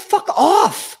what? Go fuck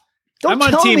off. Don't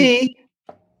tell me.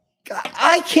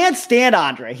 I can't stand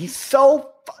Andre. He's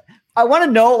so. I want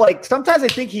to know. Like sometimes I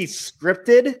think he's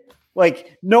scripted.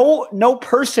 Like no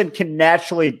person can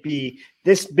naturally be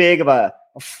this big of a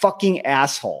fucking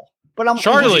asshole. But I'm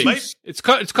Charlie. It's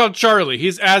called Charlie.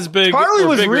 He's as big. Charlie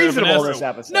was reasonable this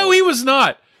episode. No, he was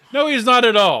not. No, he's not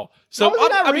at all. So how was he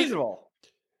not reasonable?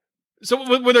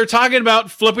 So when they're talking about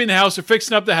flipping the house or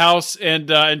fixing up the house,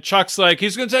 and Chuck's like,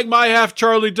 he's going to take my half,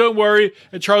 Charlie, don't worry.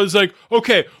 And Charlie's like,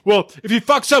 okay, well, if he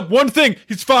fucks up one thing,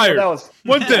 he's fired. That was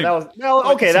one thing.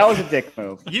 That was a dick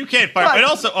move. You can't fire. But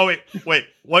also, wait,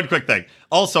 one quick thing.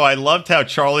 Also, I loved how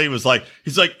Charlie was like,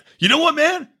 he's like, you know what,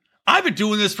 man? I've been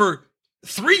doing this for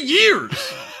 3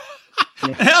 years.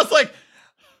 And I was like,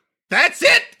 that's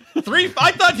it.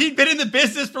 I thought he'd been in the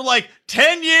business for like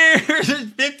 10 years,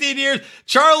 15 years.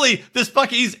 Charlie, this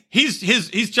fucking,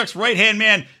 he's Chuck's right-hand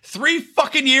man. 3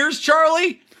 fucking years,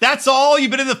 Charlie? That's all?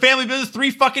 You've been in the family business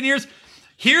 3 fucking years?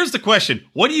 Here's the question.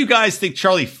 What do you guys think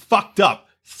Charlie fucked up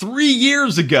 3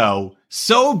 years ago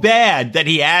so bad that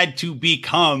he had to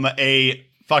become a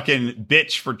fucking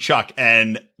bitch for Chuck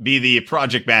and be the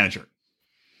project manager?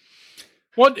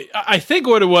 Well, I think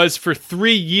what it was for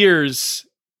 3 years,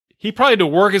 he probably had to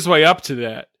work his way up to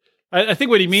that. I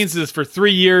think what he means is for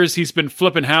 3 years, he's been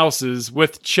flipping houses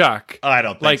with Chuck. I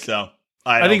don't think so.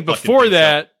 I think before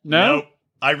that, so. No? Nope.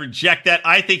 I reject that.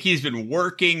 I think he's been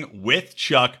working with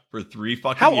Chuck for 3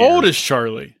 fucking years. How old is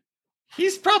Charlie?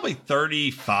 He's probably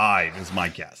 35 is my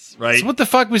guess, right? So what the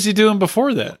fuck was he doing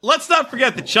before that? Let's not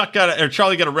forget that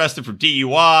Charlie got arrested for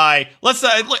DUI.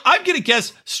 I'm going to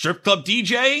guess strip club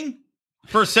DJing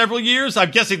for several years.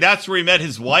 I'm guessing that's where he met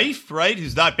his wife, right?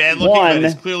 Who's not bad looking, but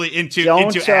is clearly into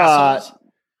assholes.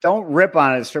 Don't rip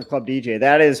on it, strip club DJ.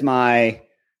 That is my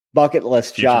bucket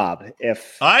list job.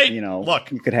 If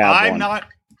you could have one.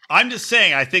 I'm just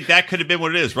saying, I think that could have been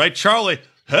what it is, right? Charlie,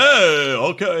 hey,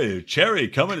 okay, Cherry,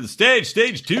 coming to the stage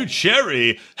 2,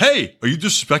 Cherry. Hey, are you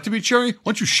disrespecting me, Cherry? Why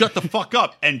don't you shut the fuck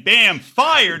up? And bam,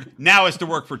 fired, now has to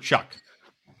work for Chuck.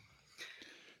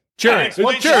 Cherry,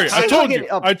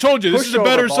 I told you, this is a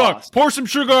better song. Pour some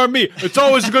sugar on me. It's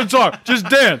always a good song. Just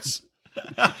dance.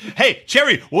 Hey,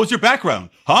 Cherry, what was your background?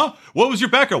 Huh? What was your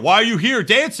background? Why are you here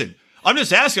dancing? I'm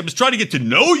just asking. I'm just trying to get to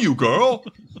know you, girl.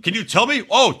 Can you tell me?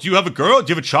 Oh, do you have a girl?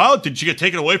 Do you have a child? Did she get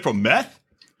taken away from meth?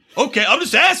 Okay, I'm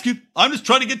just asking. I'm just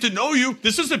trying to get to know you.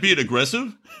 This isn't being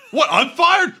aggressive. What? I'm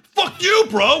fired? Fuck you,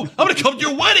 bro. I'm going to come to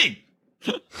your wedding.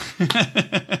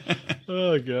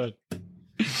 Oh, God.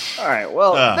 All right.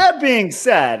 Well, that being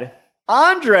said,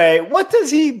 Andre, what does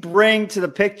he bring to the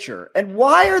picture? And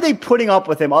why are they putting up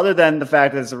with him other than the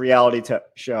fact that it's a reality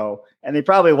show? And they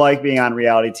probably like being on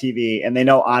reality TV and they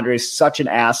know Andre's such an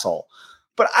asshole.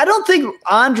 But I don't think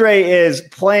Andre is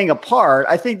playing a part.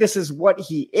 I think this is what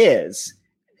he is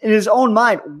in his own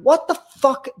mind. What the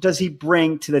fuck does he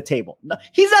bring to the table? No,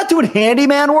 he's not doing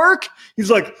handyman work. He's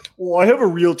like, well, I have a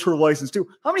realtor license too.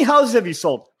 How many houses have you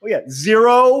sold? Oh, yeah,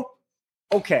 0.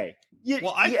 Okay. I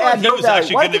thought he was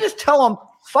actually Why don't you just tell him,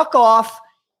 fuck off.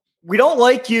 We don't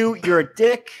like you. You're a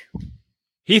dick.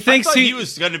 He thinks he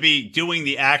was going to be doing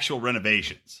the actual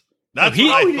renovations. That's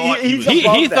what I thought.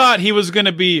 He thought he was going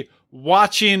to be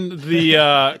watching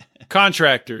the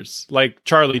contractors like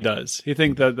Charlie does. He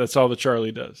thinks that's all that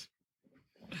Charlie does.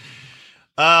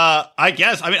 I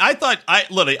guess. I mean, I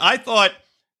thought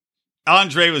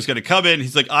Andre was going to come in.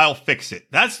 He's like, I'll fix it.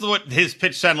 That's what his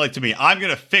pitch sounded like to me. I'm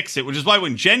going to fix it, which is why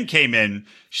when Jen came in,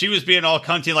 she was being all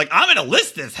cunty, like, I'm going to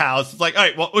list this house. It's like, all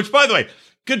right, well, which by the way,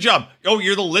 good job. Oh,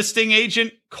 you're the listing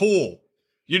agent? Cool.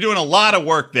 You're doing a lot of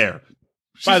work there.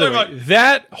 By the way,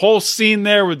 that whole scene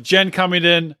there with Jen coming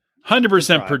in,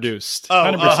 100% produced. Oh,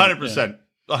 100%.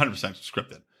 100%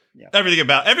 scripted. Yeah.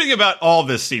 Everything about all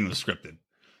this scene was scripted.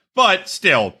 But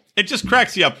still, it just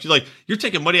cracks you up. She's like, you're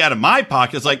taking money out of my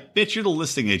pocket. It's like, bitch, you're the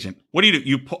listing agent. What do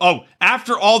you do?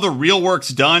 After all the real work's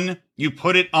done, you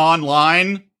put it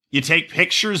online. You take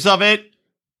pictures of it.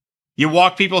 You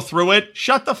walk people through it.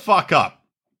 Shut the fuck up.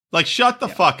 Like, shut the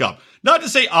fuck up. Not to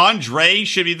say Andre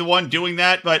should be the one doing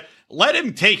that, but let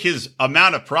him take his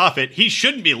amount of profit. He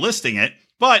shouldn't be listing it,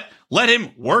 but let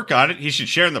him work on it. He should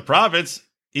share in the profits.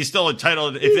 He's still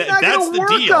entitled. That's the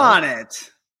deal. On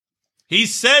it. He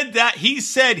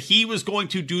said he was going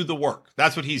to do the work.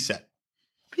 That's what he said.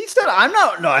 He said, I'm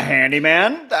not a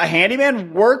handyman. A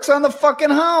handyman works on the fucking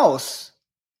house.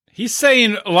 He's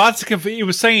saying he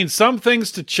was saying some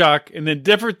things to Chuck and then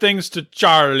different things to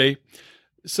Charlie.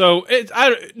 So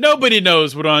nobody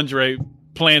knows what Andre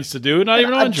plans to do. Not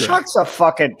even Andre. Chuck's a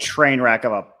fucking train wreck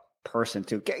of a person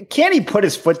too. Can't he put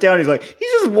his foot down? He's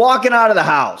just walking out of the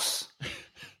house.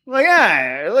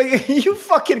 You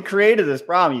fucking created this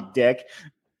problem, you dick.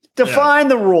 Define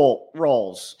the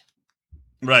roles.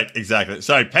 Right, exactly.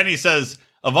 Sorry, Penny says,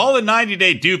 of all the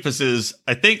 90-day doofuses,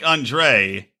 I think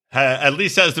Andre at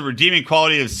least has the redeeming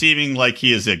quality of seeming like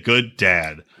he is a good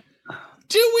dad.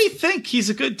 Do we think he's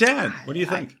a good dad? What do you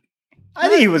think? I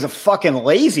think he was a fucking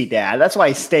lazy dad. That's why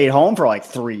he stayed home for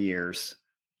 3 years.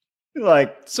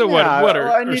 What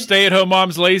are stay-at-home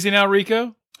moms lazy now,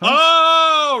 Rico?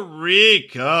 Oh,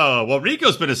 Rico. Well,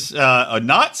 Rico's been a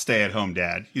not stay-at-home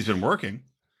dad. He's been working.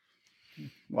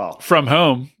 Well, from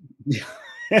home.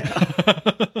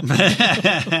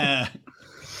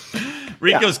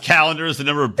 Rico's calendar is the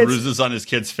number of bruises on his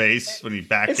kid's face when he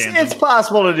backhands him. It's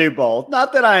possible to do both.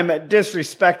 Not that I'm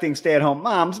disrespecting stay-at-home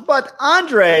moms, but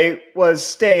Andre was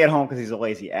staying at home because he's a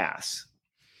lazy ass.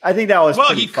 I think that was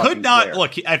he could not clear.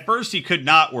 Look. At first, he could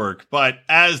not work, but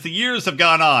as the years have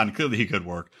gone on, clearly he could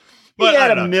work. But he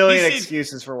had a million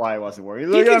excuses for why he wasn't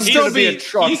working. He can still be a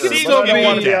trucker. He can still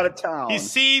be out of town. He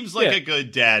seems like a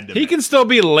good dad. To he me. Can still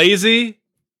be lazy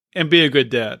and be a good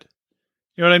dad.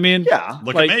 You know what I mean? Yeah.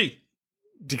 Look at me.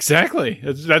 Exactly.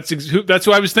 That's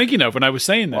who I was thinking of when I was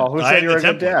saying that. Well, who said you were a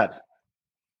good dad?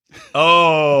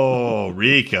 Oh,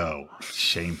 Rico.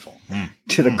 Shameful.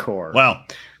 To the core. Well.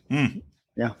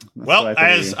 Yeah. Well,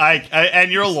 as I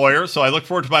and you're a lawyer, so I look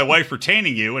forward to my wife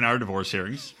retaining you in our divorce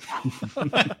hearings.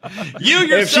 You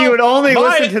yourself, if she would only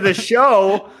listen to the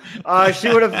show, she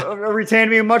would have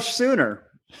retained me much sooner.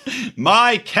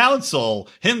 My counsel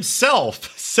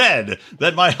himself said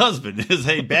that my husband is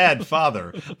a bad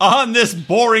father on this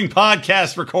boring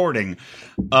podcast recording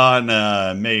on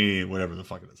May, whatever the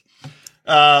fuck it is.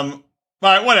 All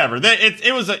right, whatever.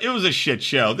 It was a shit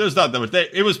show. There's not that much.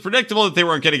 It was predictable that they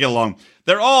weren't going to get along.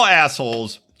 They're all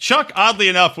assholes. Chuck, oddly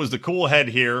enough, was the cool head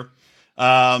here.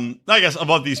 I guess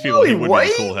above these people, he would be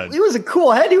a cool head. He was a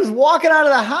cool head. He was walking out of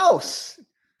the house.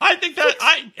 I think that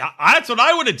that's what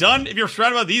I would have done if you're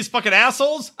surrounded by these fucking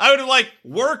assholes. I would have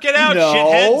work it out,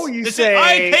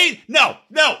 shitheads. No.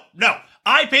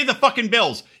 I pay the fucking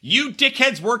bills. You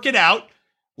dickheads work it out.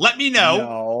 Let me know.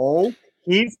 No,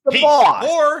 he's the boss.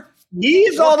 Or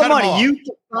he's all the money. You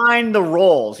define the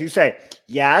roles. You say,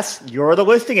 yes, you're the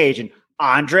listing agent.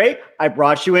 Andre, I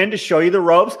brought you in to show you the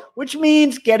ropes, which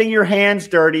means getting your hands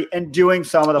dirty and doing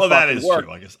some of the fucking work. Well, that is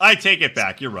true, I guess. I take it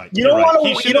back. You're right. You don't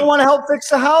want to help fix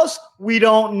the house? We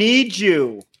don't need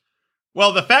you.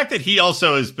 Well, the fact that he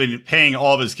also has been paying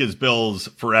all of his kids' bills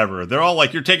forever, they're all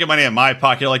you're taking money out of my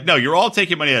pocket. You're no, you're all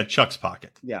taking money out of Chuck's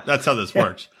pocket. Yeah. That's how this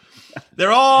works.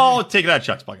 They're all taking out of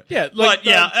Chuck's pocket. Yeah,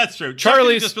 that's true.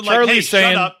 Charlie's just been Charlie's hey,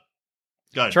 saying, shut up.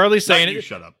 Go ahead. Charlie's saying you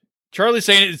shut up. Charlie's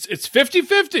saying it's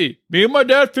 50-50. Me and my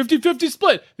dad, 50-50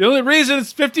 split. The only reason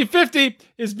it's 50-50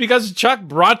 is because Chuck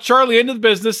brought Charlie into the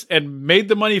business and made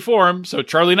the money for him, so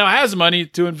Charlie now has money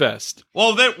to invest.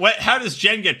 Well, how does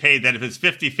Jen get paid then if it's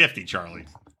 50-50, Charlie?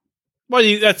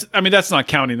 Well, that's not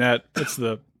counting that. That's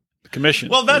the commission.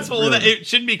 Well, it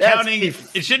shouldn't be counting.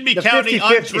 It shouldn't be counting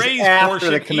Andre's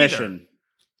portion the commission.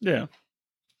 Either. Yeah.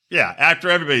 Yeah, after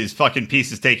everybody's fucking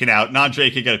piece is taken out, and Andre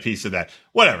can get a piece of that.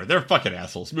 Whatever, they're fucking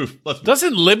assholes. Let's move.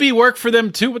 Doesn't Libby work for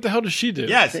them too? What the hell does she do?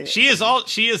 Yes, she's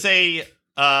an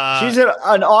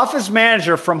office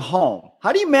manager from home.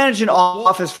 How do you manage an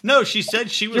office? No, she said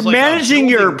she was managing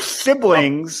your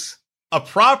siblings. A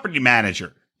property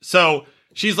manager. So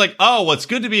she's well, it's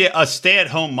good to be a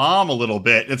stay-at-home mom a little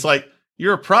bit. It's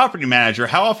you're a property manager.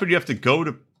 How often do you have to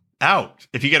go out?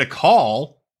 If you get a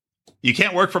call, you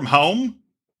can't work from home.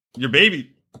 Your baby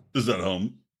is at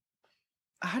home.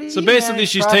 So basically,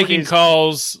 she's taking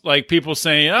calls people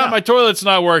saying, my toilet's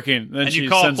not working. Then she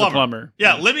sends a plumber.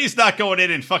 Yeah, Libby's not going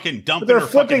in and fucking dumping her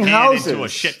fucking hand into a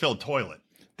shit-filled toilet.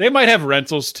 They might have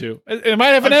rentals, too. They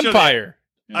might have an empire.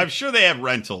 I'm sure they have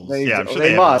rentals. I'm sure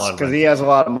they must, because he has a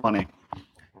lot of money.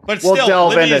 But still,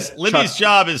 Libby's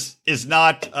job is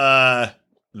not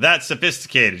that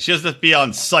sophisticated. She doesn't have to be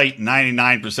on site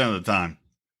 99% of the time.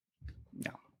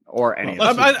 Or any.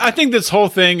 I think this whole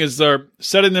thing is they're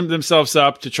setting themselves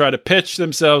up to try to pitch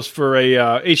themselves for a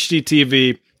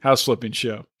HGTV house flipping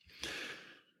show.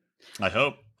 I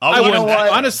hope.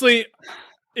 Honestly,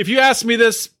 if you asked me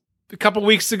this a couple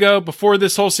weeks ago before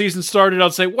this whole season started,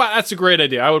 I'd say, "Wow, that's a great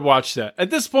idea. I would watch that." At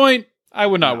this point, I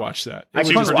would not watch that. I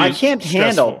can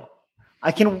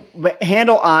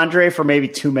handle Andre for maybe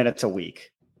 2 minutes a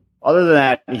week. Other than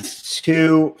that, he's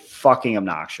too fucking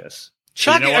obnoxious.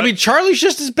 Chuck, Charlie's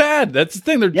just as bad. That's the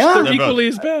thing. They're equally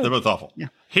as bad. They're both awful. Yeah.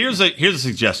 Here's a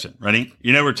suggestion. Ready?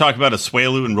 We're talking about a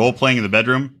Swaloo and role playing in the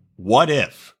bedroom. What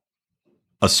if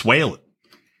Asuelu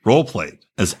role played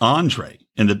as Andre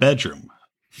in the bedroom,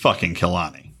 fucking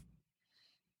Kalani.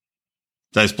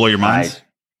 Did I just blow your minds?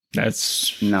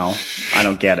 No, I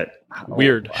don't get it.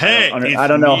 Weird. Hey, I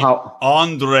don't know how.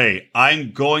 Andre,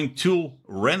 I'm going to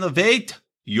renovate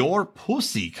your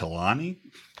pussy, Kalani.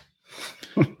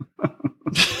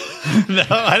 No,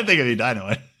 I don't think I need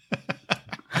dynamite.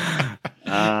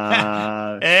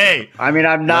 Hey, I mean,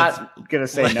 I'm not gonna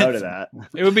say no to that.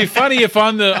 It would be funny if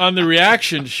on the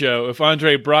reaction show, if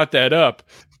Andre brought that up.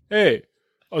 Hey,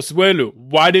 Asuelu,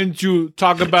 why didn't you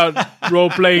talk about role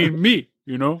playing me?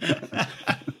 You know.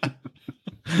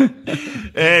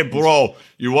 Hey, bro,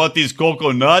 you want these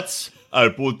cocoa nuts?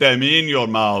 I'll put them in your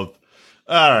mouth.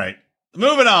 All right.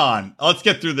 Moving on. Let's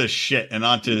get through this shit and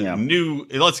new.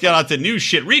 Let's get on to new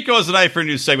shit. Rico has an eye for a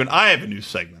new segment. I have a new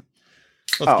segment.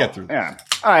 Let's get through this. Yeah.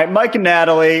 All right. Mike and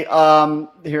Natalie.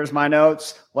 Here's my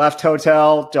notes. Left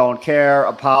hotel. Don't care.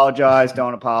 Apologize.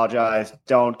 Don't apologize.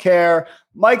 Don't care.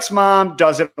 Mike's mom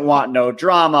doesn't want no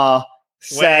drama.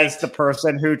 Says the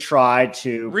person who tried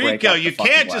to Rico, you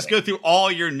can't just go through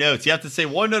all your notes. You have to say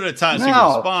one note at a time so you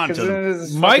can respond to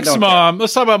them. Mike's mom.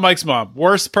 Let's talk about Mike's mom.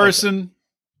 Worst person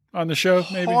on the show,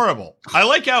 maybe? Horrible. I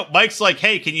like how Mike's like,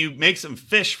 hey, can you make some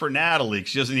fish for Natalie?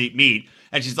 Because she doesn't eat meat.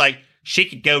 And she's like, she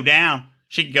could go down.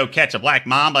 She could go catch a black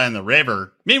mamba in the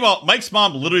river. Meanwhile, Mike's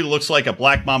mom literally looks like a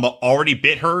black mamba already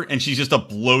bit her, and she's just a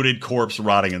bloated corpse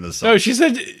rotting in the sun. No, she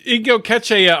said you can go catch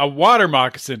a water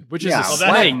moccasin, which is a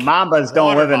snake. Mambas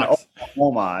don't live in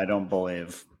Oklahoma, I don't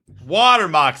believe. Water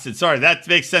moccasin. Sorry, that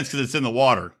makes sense because it's in the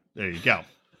water. There you go.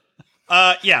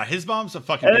 Yeah, his mom's a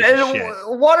fucking piece of shit.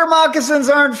 Water moccasins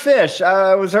aren't fish.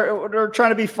 They're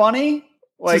trying to be funny.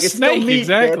 Like it's a snake, still meat,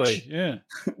 exactly. Bitch. Yeah,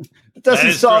 it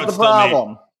doesn't solve the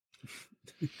problem.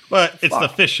 But it's the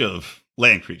fish of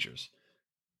land creatures.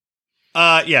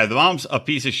 Yeah, the mom's a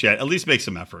piece of shit. At least make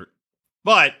some effort.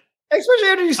 But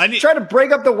especially if you try to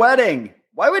break up the wedding.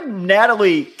 Why would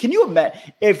Natalie? Can you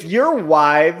imagine if your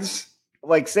wives,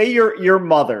 like, say your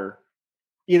mother,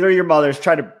 either your mothers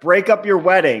try to break up your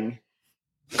wedding?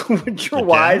 Would your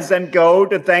wives then go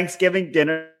to Thanksgiving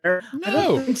dinner? No, I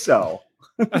don't think so.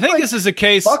 I think this is a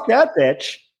case. Fuck that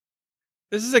bitch.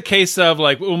 This is a case of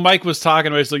like when Mike was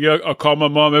talking about. He's like, "Yeah, I call my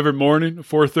mom every morning at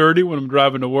 4:30 when I'm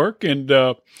driving to work, and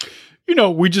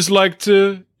we just like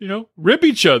to rib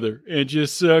each other and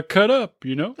just cut up.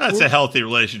 That's a healthy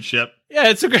relationship. Yeah,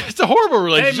 it's a horrible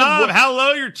relationship. Hey, Mom, how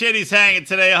low your titties hanging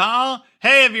today, huh?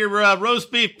 Hey, have your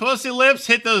roast beef pussy lips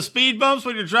hit those speed bumps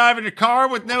when you're driving your car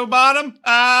with no bottom?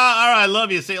 All right,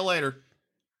 love you. See you later.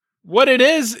 What it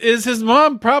is his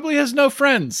mom probably has no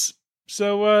friends,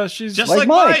 so she's just like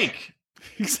Mike.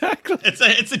 Exactly.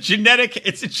 It's a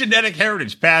genetic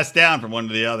heritage passed down from one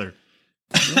to the other.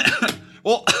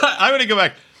 Well, I'm going to go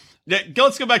back.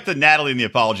 Let's go back to Natalie and the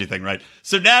apology thing, right?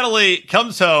 So Natalie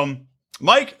comes home.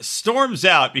 Mike storms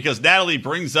out because Natalie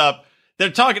brings up, they're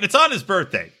talking, it's on his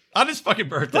birthday. On his fucking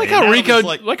birthday. Like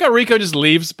how Rico just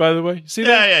leaves, by the way. See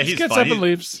that? Yeah, he gets up and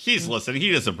leaves. He's listening.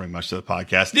 He doesn't bring much to the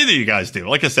podcast. Neither of you guys do.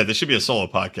 Like I said, this should be a solo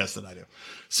podcast that I do.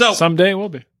 So someday it will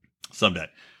be. Someday.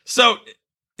 So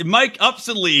Mike ups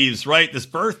and leaves, right? This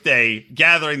birthday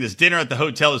gathering, this dinner at the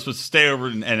hotel is supposed to stay over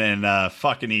and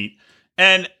fucking eat.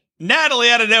 And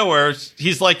Natalie, out of nowhere,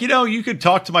 he's like, you could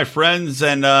talk to my friends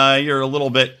and you're a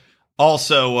little bit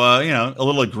also, a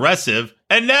little aggressive.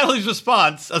 And Natalie's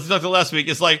response, as we talked about last week,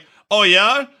 is like, oh,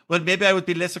 yeah? Well, maybe I would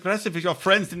be less aggressive if your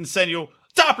friends didn't send you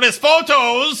topless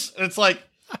photos. And it's like,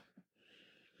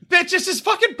 bitch, it's his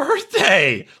fucking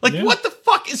birthday. Like, What the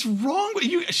fuck is wrong with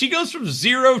you? She goes from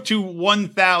 0 to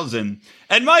 1,000.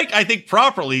 And Mike, I think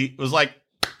properly, was like,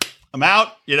 I'm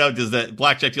out. Does the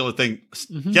blackjack dealer thing,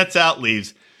 gets out,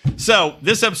 leaves. So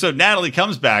this episode, Natalie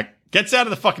comes back, gets out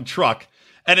of the fucking truck,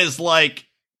 and is like,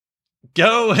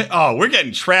 we're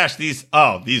getting trashed.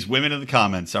 These women in the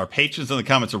comments, our patrons in the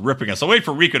comments are ripping us. I'll wait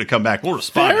for Rico to come back. We'll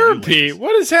respond. Therapy.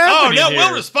 What is happening? Oh, no,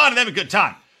 we'll respond and have a good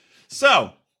time.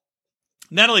 So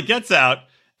Natalie gets out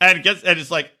and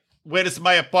it's like, wait, is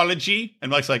my apology?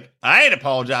 And Mike's like, I ain't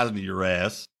apologizing to your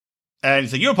ass. And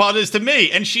he's like, you apologize to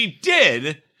me. And she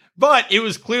did, but it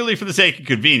was clearly for the sake of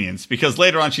convenience, because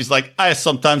later on she's like,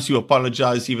 sometimes you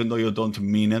apologize even though you don't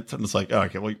mean it. And it's like,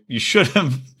 okay, well, you should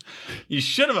have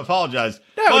apologized.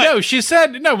 No, she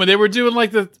said, no, when they were doing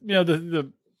like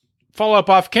the follow up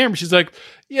off camera, she's like,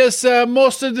 yes,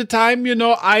 most of the time,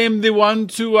 I am the one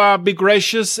to be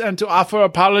gracious and to offer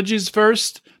apologies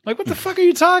first. Like, what the fuck are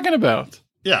you talking about?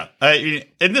 Yeah.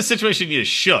 In this situation, you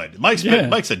should. Mike's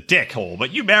a dickhole,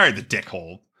 but you married the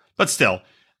dickhole. But still.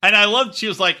 And I loved, she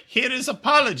was like, here is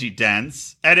apology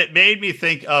dance. And it made me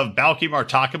think of Balky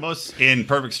Martakamos in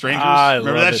Perfect Strangers.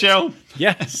 Remember that show?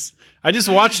 Yes. I just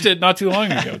watched it not too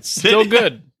long ago. It's still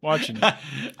good watching it.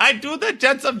 I do the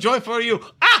dance of joy for you.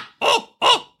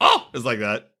 It's like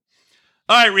that.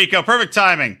 All right, Rico, perfect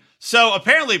timing. So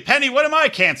apparently, Penny, what am I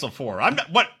canceled for? I'm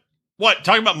not, what?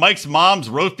 Talking about Mike's mom's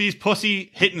roast beef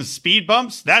pussy hitting speed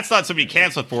bumps? That's not something to be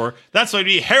canceled for. That's something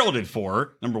to be heralded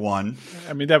for, number one.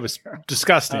 I mean, that was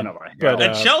disgusting. But,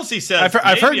 and Chelsea says...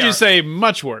 I've heard you say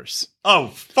much worse. Oh,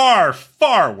 far,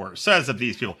 far worse, says of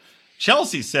these people.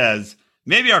 Chelsea says,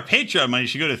 maybe our Patreon money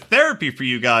should go to therapy for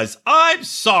you guys. I'm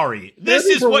sorry. This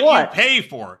is what you pay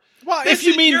for. Well, if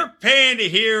you mean... You're paying to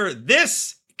hear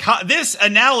this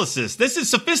analysis. This is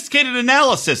sophisticated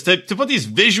analysis to put these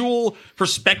visual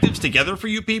perspectives together for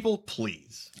you people,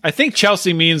 please. I think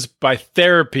Chelsea means by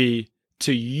therapy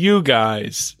to you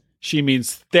guys, she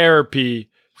means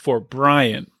therapy for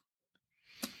Brian.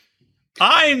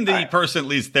 I'm the person that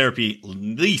leads therapy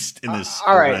least in this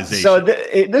organization. All right,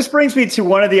 so this brings me to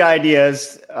one of the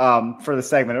ideas for the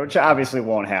segment, which obviously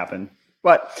won't happen.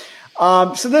 But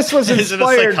so this was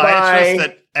inspired by...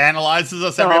 that analyzes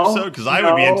us every episode? Because I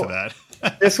would be into that.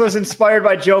 This was inspired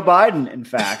by Joe Biden, in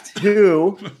fact,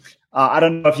 who, I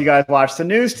don't know if you guys watched the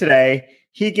news today,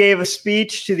 he gave a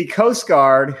speech to the Coast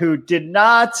Guard who did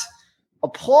not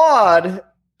applaud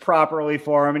properly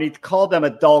for him, and he called them a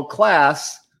dull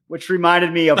class, which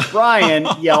reminded me of Brian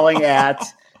yelling at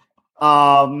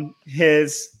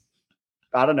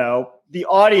the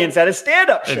audience at a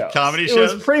stand-up show. Comedy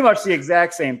shows? It was pretty much the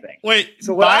exact same thing. Wait,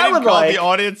 so what Biden I would called the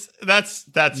audience? That's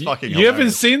fucking hilarious. You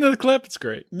haven't seen the clip? It's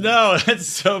great. No, that's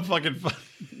so fucking funny.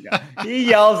 Yeah. He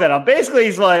yells at him. Basically,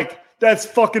 he's like, that's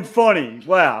fucking funny.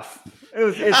 Laugh.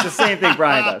 It's the same thing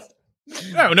Brian does.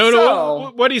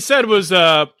 No. What he said was,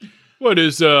 what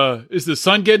is the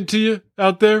sun getting to you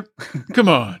out there? Come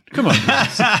on.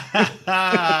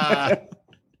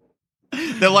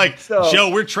 They're like, Joe,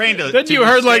 we're trained to. Then you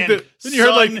heard like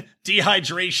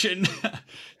dehydration.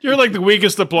 You heard like the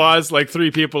weakest applause, like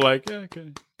three people, like, yeah,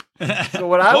 okay. So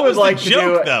what I would like to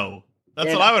do, though,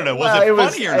 that's what I want to know. Was it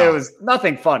funny or not? It was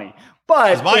nothing funny,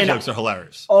 but my jokes are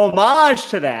hilarious. Homage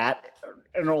to that,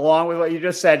 and along with what you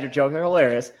just said, your jokes are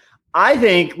hilarious. I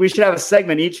think we should have a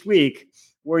segment each week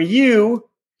where you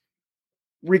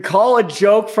recall a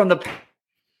joke from the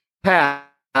past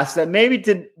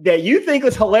that you think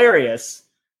was hilarious,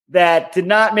 that did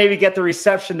not maybe get the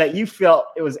reception that you felt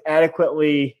it was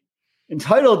adequately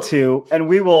entitled to, and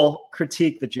we will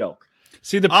critique the joke.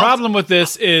 See, the problem with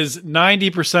this is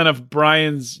 90% of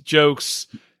Brian's jokes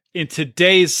in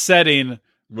today's setting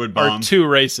are too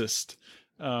racist.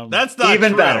 That's not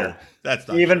even true. Better. That's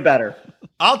not even true. Better.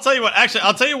 I'll tell you what. Actually,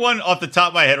 I'll tell you one off the top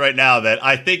of my head right now that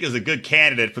I think is a good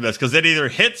candidate for this, because it either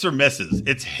hits or misses.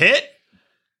 It's hit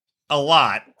a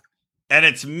lot, and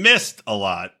it's missed a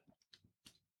lot.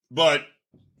 But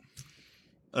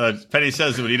Penny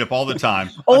says it would eat up all the time.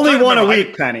 Only one a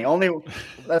week, Penny. Only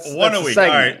that's one a week. All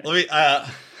right, let me.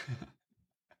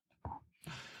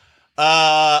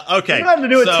 Okay, you don't have to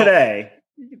do it today.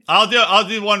 I'll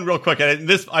do one real quick. And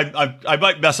this I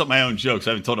might mess up my own jokes.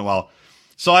 I haven't told in a while.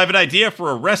 So I have an idea for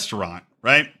a restaurant,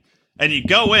 right? And you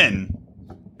go in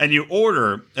and you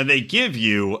order, and they give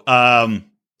you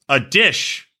a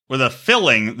dish with a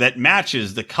filling that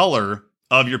matches the color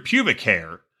of your pubic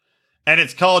hair. And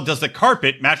it's called, Does the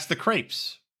Carpet Match the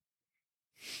Crepes?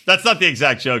 That's not the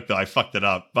exact joke, though. I fucked it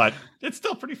up, but it's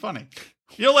still pretty funny.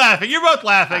 You're laughing. You're both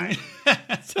laughing.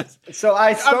 So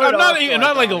I'm not even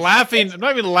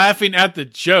laughing at the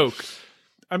joke.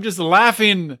 I'm just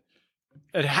laughing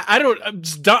at I don't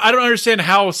understand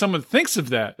how someone thinks of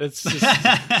that. It's just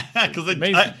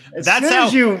amazing. As soon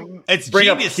as you bring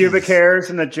up pubic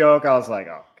hairs in the joke, I was like,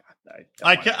 oh God.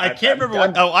 I can't remember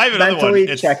what. Oh, I have another one.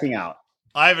 Mentally checking out.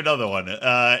 I have another one.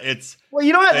 It's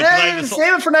you know what?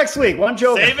 Save it for next week. One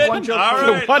joke. Save it. One joke.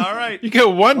 All right. You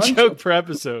get one joke per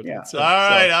episode. Yeah. All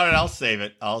right. I'll save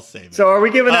it. So, are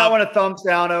we giving that one a thumbs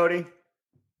down, Odie?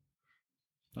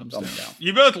 Thumbs down.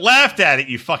 You both laughed at it,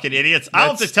 you fucking idiots. I'll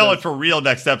have to tell it for real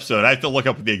next episode. I have to look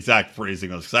up what the exact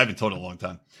phrasing was because I haven't told it in a long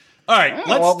time. All right.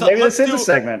 Maybe this is a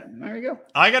segment. There you go.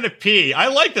 I got to pee. I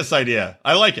like this idea.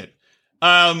 I like it.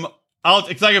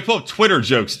 Because I can pull up Twitter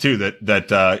jokes too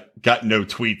that got no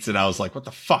tweets, and I was like, "What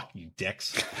the fuck, you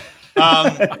dicks!"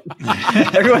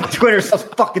 Everyone on Twitter is so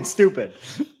fucking stupid.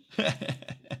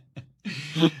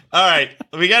 All right,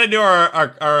 we got to do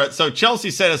our. So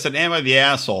Chelsea sent us an "Am I the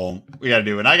Asshole?" We got to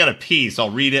do, and I got to pee, so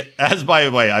I'll read it. As by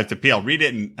the way, I have to pee. I'll read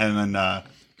it and then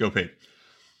go pee.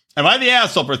 Am I the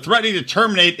asshole for threatening to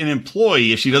terminate an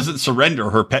employee if she doesn't surrender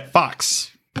her pet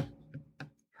fox?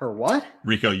 Her what?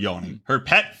 Rico yawning. Her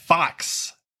pet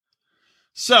fox.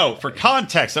 So, for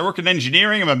context, I work in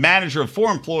engineering. I'm a manager of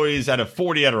 4 employees out of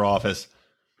 40 at our office.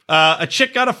 A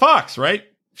chick got a fox, right?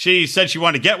 She said she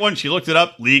wanted to get one. She looked it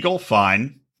up. Legal,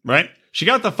 fine, right? She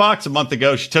got the fox a month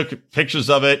ago. She took pictures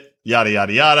of it, yada,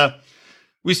 yada, yada.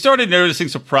 We started noticing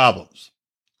some problems.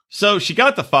 So she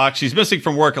got the fox. She's missing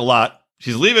from work a lot.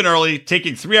 She's leaving early,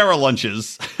 taking 3-hour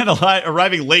lunches, and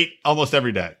arriving late almost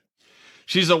every day.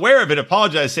 She's aware of it,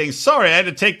 apologized, saying, sorry, I had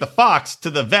to take the fox to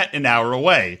the vet an hour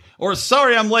away. Or,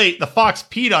 sorry, I'm late. The fox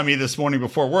peed on me this morning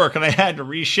before work, and I had to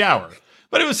re-shower.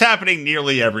 But it was happening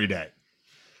nearly every day.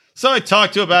 So I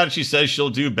talked to her about it. She says she'll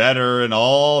do better and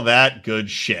all that good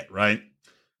shit, right?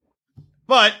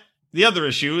 But the other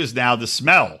issue is now the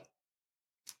smell.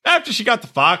 After she got the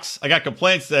fox, I got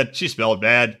complaints that she smelled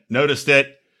bad, noticed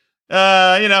it.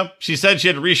 She said she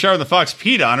had to re-shower and the fox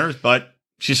peed on her, but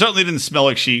she certainly didn't smell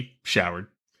like she showered.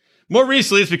 More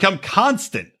recently, it's become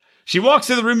constant. She walks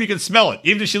in the room, you can smell it.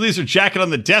 Even if she leaves her jacket on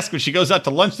the desk when she goes out to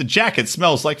lunch, the jacket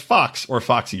smells like fox or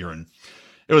fox urine.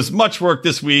 It was much worse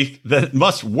this week than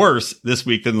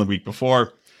the week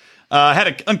before. Had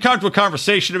an uncomfortable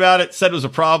conversation about it, said it was a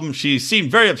problem. She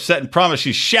seemed very upset and promised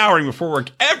she's showering before work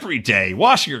every day,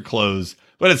 washing her clothes.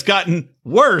 But it's gotten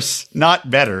worse, not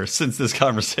better, since this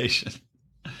conversation.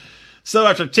 So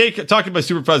after talking to my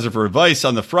supervisor for advice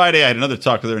on the Friday, I had another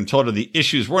talk with her and told her the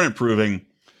issues weren't improving.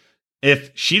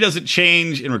 If she doesn't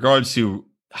change in regards to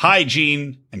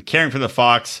hygiene and caring for the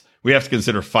fox, we have to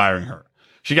consider firing her.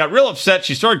 She got real upset.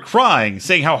 She started crying,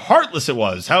 saying how heartless it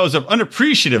was, how it was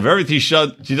unappreciative of everything she's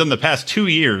done the past 2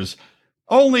 years.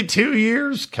 Only 2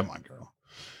 years? Come on, girl.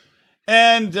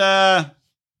 And,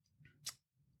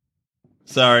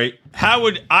 sorry, how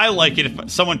would I like it if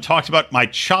someone talked about my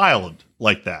child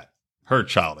like that? Her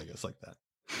child, I guess, like that.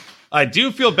 I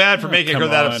do feel bad for making her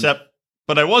that upset,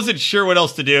 but I wasn't sure what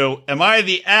else to do. Am I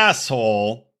the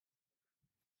asshole?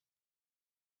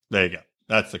 There you go.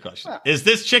 That's the question. Is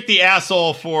this chick the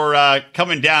asshole for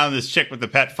coming down on this chick with the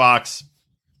pet fox?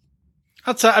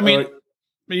 You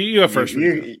go first.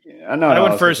 I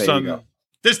went first on.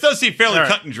 This does seem fairly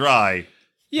cut and dry.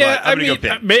 Yeah, I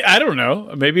don't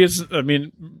know. Maybe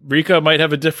Rico might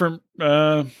have a different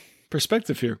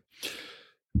perspective here.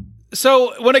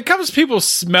 So when it comes to people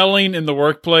smelling in the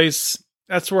workplace,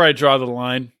 that's where I draw the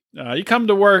line. You come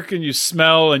to work and you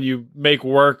smell and you make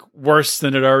work worse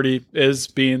than it already is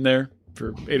being there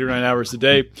for 8 or 9 hours a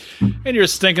day, and you're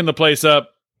stinking the place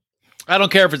up. I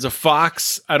don't care if it's a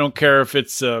fox. I don't care if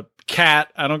it's a cat.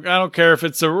 I don't care if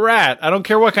it's a rat. I don't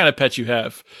care what kind of pet you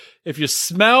have. If you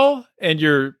smell and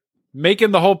you're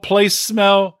making the whole place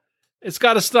smell, it's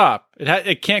got to stop.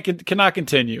 It cannot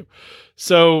continue.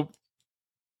 So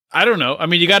I don't know. I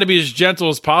mean, you got to be as gentle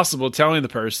as possible telling the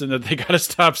person that they got to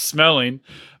stop smelling,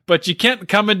 but you can't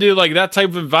come into like that type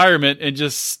of environment and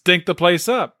just stink the place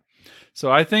up. So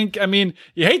I think, you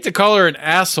hate to call her an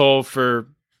asshole for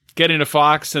getting a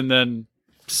fox and then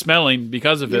smelling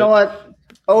because of it. You know what,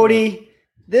 Odie?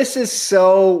 This is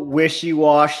so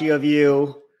wishy-washy of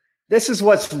you. This is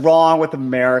what's wrong with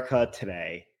America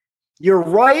today. You're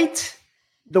right.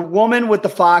 The woman with the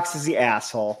fox is the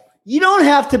asshole. You don't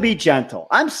have to be gentle.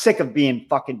 I'm sick of being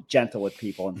fucking gentle with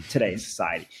people in today's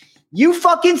society. You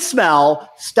fucking smell,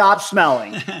 stop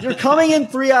smelling. You're coming in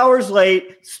 3 hours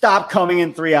late, stop coming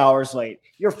in 3 hours late.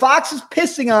 Your fox is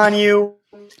pissing on you,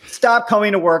 stop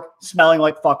coming to work smelling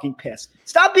like fucking piss.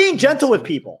 Stop being gentle with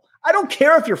people. I don't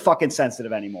care if you're fucking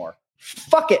sensitive anymore.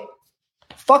 Fuck it.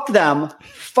 Fuck them.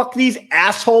 Fuck these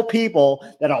asshole people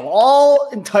that are all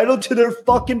entitled to their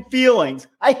fucking feelings.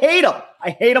 I hate them.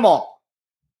 I hate them all.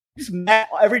 Just mad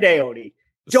every day, Odie.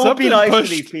 Don't be nice to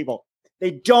these people. They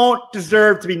don't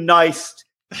deserve to be nice.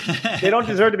 They don't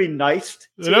deserve to be nice.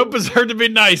 They don't deserve to be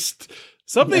nice.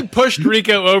 Something pushed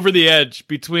Rico over the edge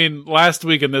between last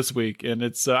week and this week, and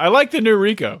it's. I like the new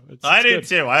Rico. I do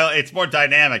too. It's more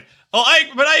dynamic. But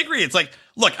I agree. It's like,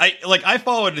 look, I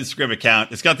follow an Instagram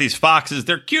account. It's got these foxes.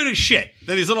 They're cute as shit.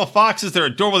 They're these little foxes. They're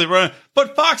adorable. They run,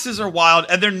 but foxes are wild,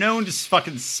 and they're known to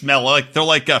fucking smell like they're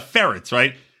like ferrets,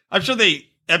 right? I'm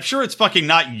sure it's fucking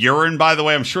not urine, by the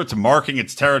way. I'm sure it's marking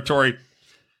its territory.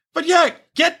 But yeah,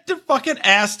 get the fucking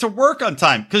ass to work on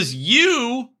time. Because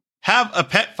you have a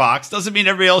pet fox doesn't mean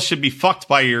everybody else should be fucked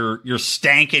by your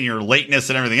stank and your lateness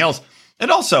and everything else.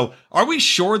 And also, are we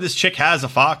sure this chick has a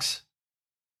fox?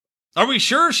 Are we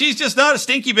sure she's just not a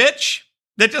stinky bitch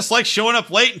that just likes showing up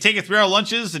late and taking 3-hour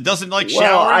lunches and doesn't like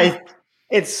showering?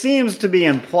 It seems to be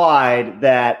implied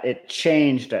that it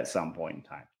changed at some point in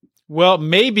time. Well,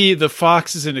 maybe the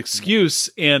fox is an excuse,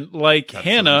 and like that's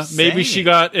Hannah, maybe she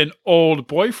got an old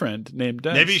boyfriend named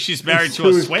Des. Maybe she's married to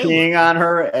a Swale. Peeing on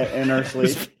her in her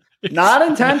sleep. Not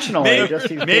intentionally.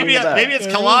 Maybe it's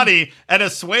Kalani and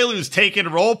Asuelu's taking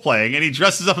role playing, and he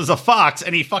dresses up as a fox,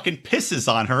 and he fucking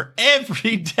pisses on her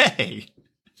every day.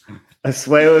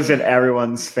 Asuelu's in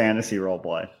everyone's fantasy role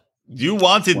play. You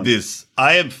wanted this.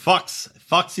 I am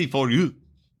foxy for you.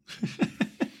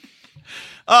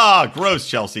 Gross,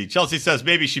 Chelsea. Chelsea says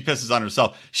maybe she pisses on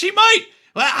herself. She might.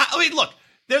 I mean, look,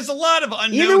 there's a lot of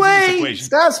unknowns Either way, in this equation.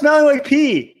 Stop smelling like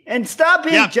pee and stop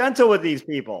being gentle with these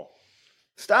people.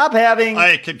 Stop having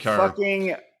I concur.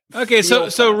 Fucking. Okay,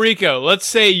 so Rico, let's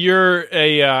say you're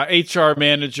a HR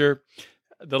manager.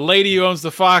 The lady who owns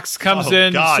the Fox comes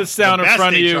in, sits down in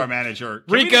front of you. HR manager.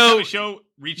 Can Rico, we have a show?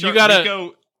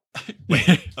 Rico. Wait,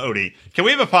 Odie. Can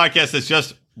we have a podcast that's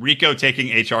just Rico taking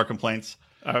HR complaints?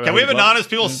 Can we have anonymous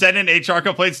people send in HR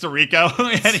complaints to Rico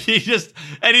and he just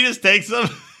takes them?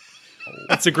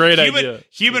 That's a great idea.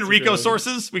 Human Rico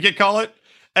sources, we could call it.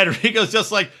 And Rico's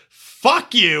just like,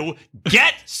 fuck you,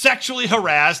 get sexually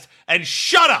harassed, and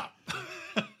shut up.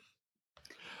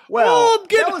 Well,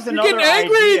 you're getting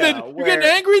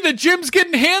angry that Jim's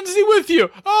getting handsy with you.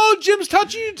 Oh, Jim's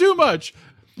touching you too much.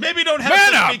 Maybe don't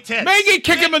have such big tits. Maybe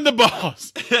kick him in the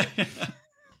balls.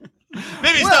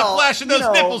 Maybe stop flashing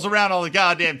those nipples around all the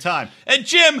goddamn time. And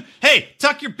Jim, hey,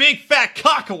 tuck your big fat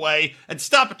cock away and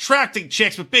stop attracting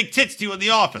chicks with big tits to you in the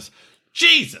office.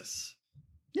 Jesus.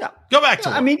 Yeah. Go back to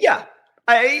work. I mean, yeah.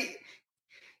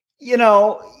 You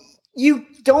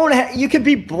you can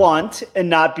be blunt and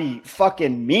not be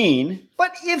fucking mean,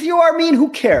 but if you are mean, who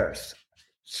cares?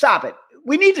 Stop it.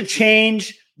 We need to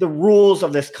change the rules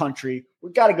of this country.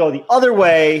 We got to go the other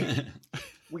way.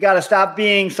 We got to stop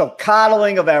being so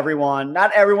coddling of everyone.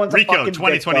 Not everyone's Rico, a fucking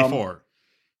 2024.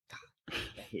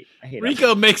 I hate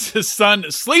Rico makes his son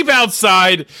sleep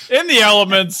outside in the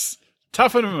elements,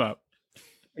 toughen him up.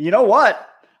 You know what?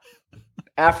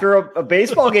 After a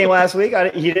baseball game last week,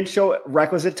 he didn't show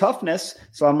requisite toughness.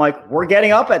 So I'm like, we're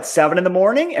getting up at 7 a.m.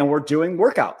 and we're doing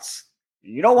workouts.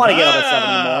 You don't want to get up at 7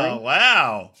 a.m.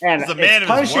 Wow. And it's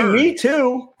punishing me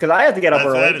too, because I have to get up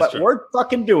early, but we're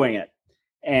fucking doing it.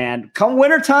 And come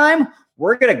wintertime,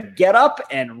 we're going to get up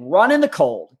and run in the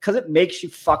cold because it makes you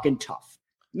fucking tough.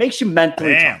 Makes you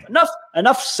mentally tough.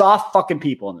 Enough soft fucking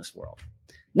people in this world.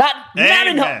 Not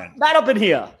up in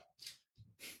here.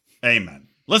 Amen.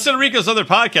 Listen to Rico's other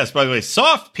podcast, by the way.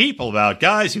 Soft People, about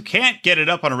guys who can't get it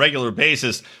up on a regular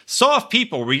basis. Soft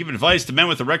People, where we give advice to men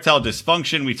with erectile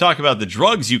dysfunction. We talk about the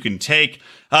drugs you can take.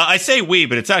 I say we,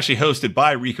 but it's actually hosted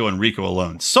by Rico and Rico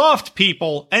alone. Soft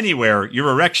People, anywhere your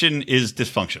erection is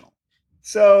dysfunctional.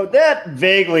 So that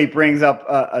vaguely brings up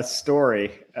a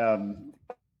story.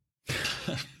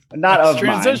 Not of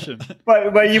transition,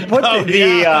 but you put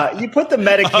you put the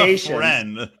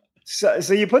medication.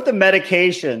 So you put the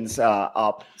medications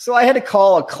up. So I had to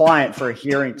call a client for a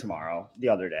hearing tomorrow the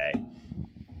other day.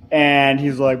 And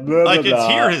he's like, blah, blah, I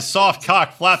could hear his soft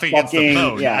cock flapping against the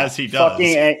phone as he does.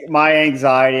 My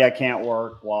anxiety, I can't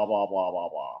work, blah, blah, blah, blah,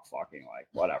 blah. Fucking like,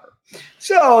 whatever.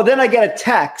 So then I get a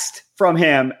text from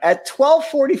him at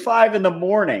 12:45 in the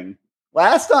morning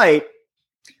last night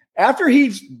after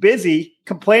he's busy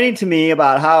complaining to me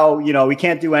about how, we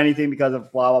can't do anything because of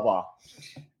blah, blah, blah.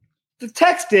 The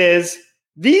text is,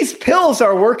 these pills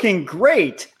are working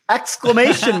great! !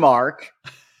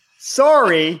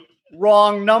 Sorry,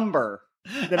 wrong number.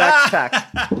 The next text.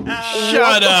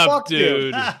 Shut up,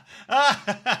 dude.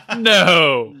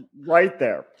 No. Right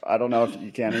there. I don't know if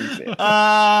you can't even see it.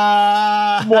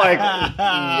 Like,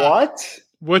 what?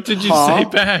 What did you say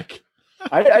back?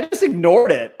 I just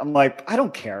ignored it. I'm like, I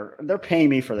don't care. They're paying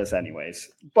me for this anyways.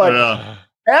 But...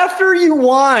 After you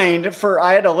whined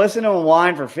I had to listen to him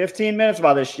whine for 15 minutes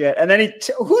about this shit. And then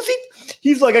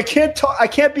he's like, I can't talk. I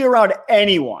can't be around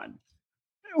anyone.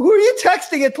 Who are you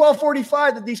texting at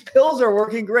 12:45 that these pills are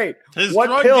working great?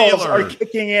 What pills are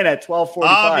kicking in at 12:45?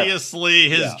 Obviously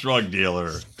his drug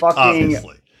dealer. Fucking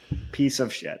piece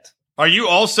of shit. Are you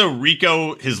also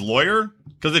Rico, his lawyer?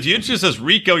 Because if you introduce as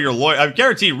Rico, your lawyer, I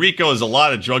guarantee Rico is a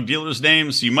lot of drug dealers'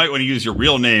 names. So you might want to use your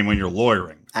real name when you're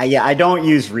lawyering. I don't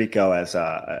use Rico as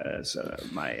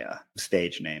my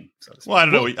stage name. So well, I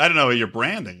don't know what your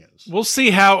branding is. We'll see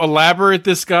how elaborate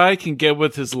this guy can get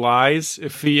with his lies.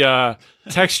 If he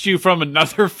texts you from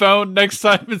another phone next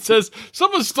time and says,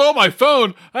 "Someone stole my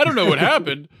phone. I don't know what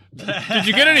happened. Did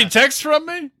you get any texts from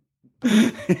me?"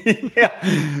 Yeah,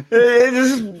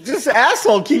 this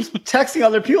asshole keeps texting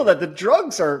other people that the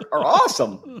drugs are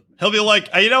awesome. He'll be like,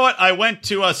 you know what? I went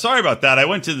to sorry about that. I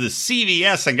went to the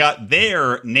CVS and got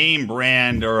their name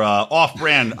brand or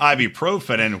off-brand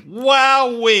ibuprofen, and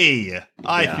wowee,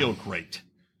 I feel great.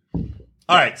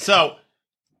 All right, so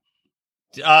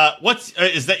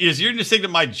Is you're just thinking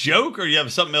of my joke, or you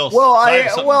have something else? Well,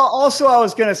 also I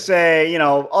was gonna say,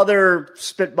 other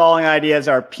spitballing ideas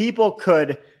are people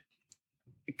could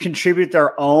contribute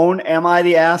their own "Am I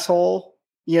the asshole?"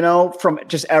 From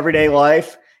just everyday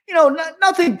life.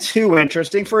 Nothing too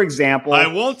interesting. For example, I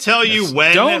won't tell you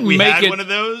when we had one of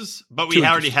those, but we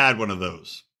already had one of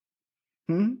those.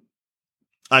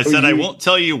 I said I won't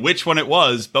tell you which one it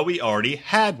was, but we already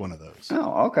had one of those.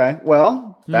 Oh, okay.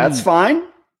 Well, that's fine.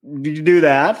 You do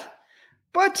that.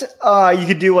 But you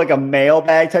could do like a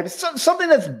mailbag type of something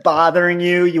that's bothering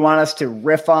you. You want us to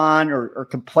riff on or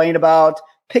complain about.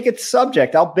 Pick its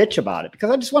subject. I'll bitch about it because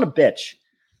I just want to bitch.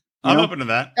 I'm open to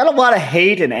that. I got a lot of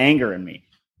hate and anger in me,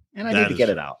 and I need to get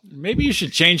it out. Maybe you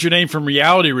should change your name from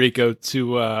Reality Rico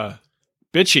to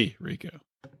Bitchy Rico.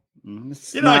 I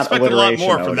expected a lot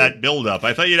more from that build-up.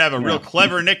 I thought you'd have a real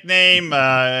clever nickname.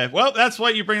 Well, that's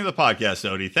what you bring to the podcast,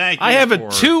 Odie. Thank you. I have a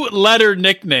 2-letter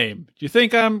nickname. Do you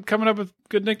think I'm coming up with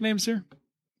good nicknames here?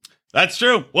 That's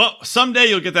true. Well, someday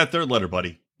you'll get that 3rd letter,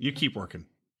 buddy. You keep working.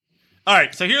 All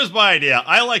right, so here's my idea.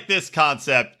 I like this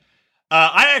concept.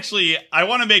 I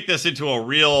want to make this into a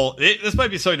real... This might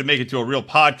be something to make into a real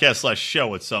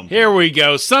podcast/show at some point. Here we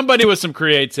go. Somebody with some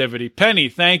creativity. Penny,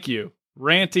 thank you.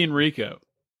 Ranting Rico.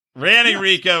 Ranting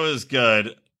Rico is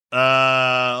good.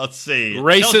 Let's see.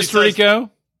 Racist Rico.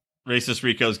 Racist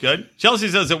Rico is good. Chelsea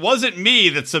says, it wasn't me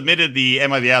that submitted the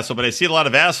Am I the Asshole, but I see a lot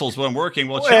of assholes when I'm working.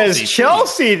 Well, Chelsea. Is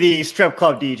Chelsea the strip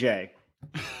club DJ?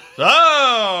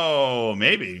 Oh,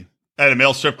 maybe. At a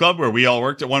male strip club where we all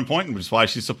worked at one point, which is why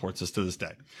she supports us to this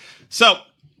day. So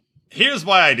here's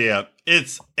my idea.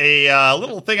 It's a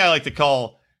little thing I like to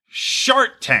call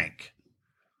Shark Tank.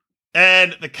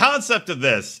 And the concept of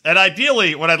this, and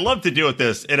ideally what I'd love to do with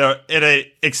this in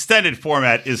a extended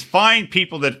format, is find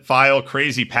people that file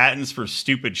crazy patents for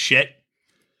stupid shit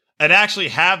and actually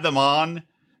have them on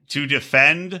to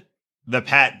defend the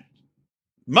patent.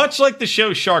 Much like the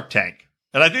show Shark Tank.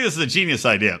 And I think this is a genius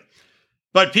idea.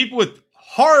 But people with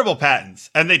horrible patents,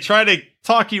 and they try to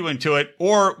talk you into it,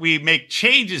 or we make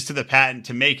changes to the patent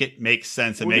to make it make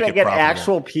sense and make it profitable.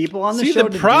 Actual people on the show. See,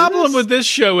 the problem with this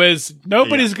show is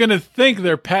nobody's going to think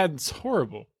their patent's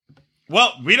horrible.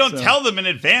 Well, we don't tell them in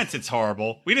advance it's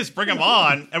horrible. We just bring them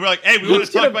on, and we're like, hey, we want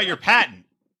to talk about your patent.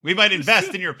 We might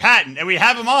invest in your patent, and we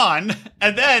have them on,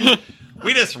 and then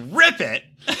we just rip it,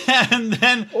 and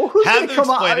then have them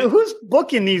explain it. Who's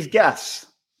booking these guests?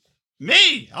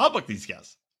 Me. I'll book these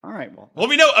guests. All right. Well,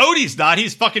 we know Odie's not.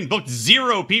 He's fucking booked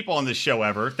 0 people on this show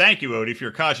ever. Thank you, Odie, for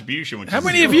your contribution. How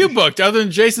many have you booked other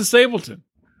than Jason Stapleton?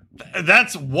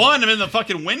 That's one. I'm in the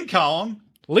fucking win column.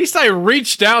 At least I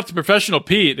reached out to Professional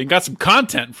Pete and got some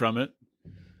content from it.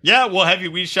 Yeah, well, have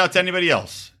you reached out to anybody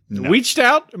else? No. Reached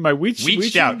out? Am I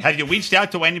reached out? Have you reached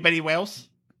out to anybody else?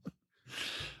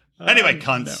 Anyway,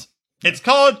 cunts. No. It's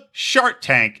called Shark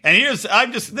Tank, and this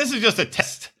is just a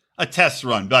test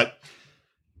run, but.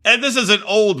 And this is an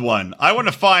old one. I want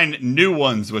to find new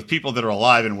ones with people that are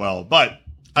alive and well. But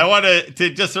I want to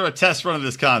just sort of test run of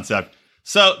this concept.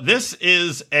 So this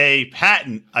is a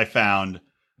patent I found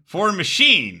for a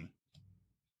machine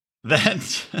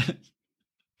that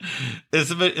is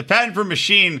a patent for a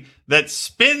machine that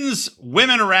spins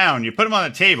women around. You put them on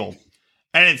a table,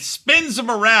 and it spins them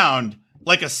around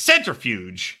like a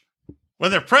centrifuge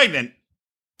when they're pregnant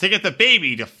to get the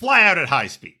baby to fly out at high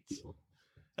speeds.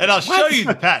 And I'll show you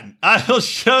the patent. I'll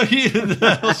show you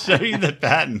the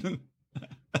patent.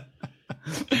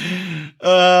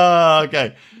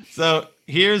 Okay. So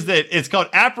here's it's called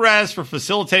Apparatus for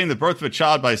Facilitating the Birth of a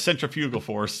Child by Centrifugal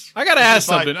Force. I gotta ask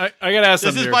something. I gotta ask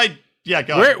something. Go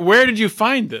ahead. Where did you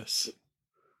find this?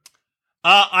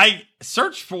 I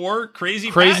searched for crazy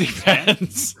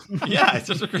patents. Yeah, I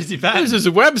searched for crazy patents. This is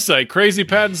a website,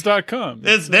 crazypatents.com.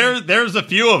 There's a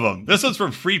few of them. This one's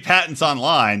from Free Patents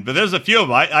Online, but there's a few of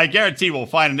them. I guarantee we'll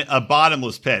find a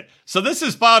bottomless pit. So this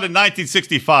is filed in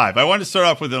 1965. I want to start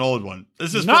off with an old one.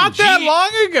 This is not that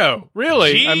long ago,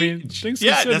 really. I mean, things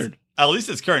considered. At least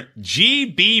it's current.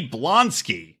 G.B.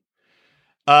 Blonsky.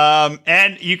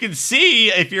 And you can see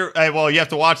if you're you have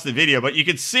to watch the video, but you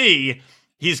can see.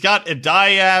 He's got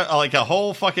a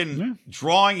whole fucking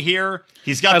drawing here.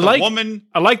 He's got woman.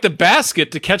 I like the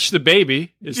basket to catch the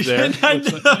baby is there.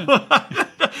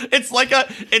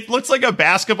 It looks like a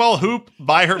basketball hoop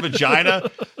by her vagina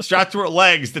strapped to her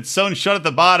legs that's sewn shut at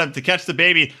the bottom to catch the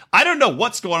baby. I don't know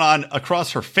what's going on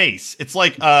across her face. It's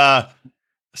like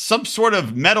some sort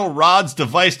of metal rods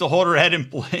device to hold her head in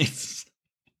place.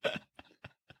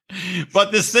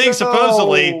 But this thing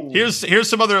supposedly, here's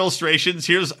some other illustrations.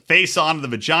 Here's face on the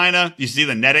vagina. You see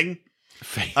the netting.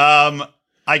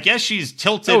 I guess she's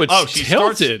tilted. Oh, it's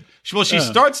tilted. She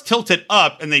starts tilted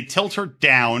up, and they tilt her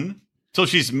down, so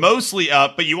she's mostly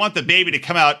up. But you want the baby to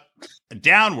come out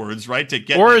downwards, right? To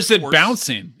get, or is it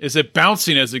bouncing? Is it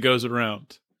bouncing as it goes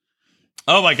around?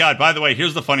 Oh my God! By the way,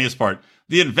 here's the funniest part: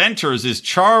 the inventors is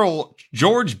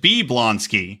George B.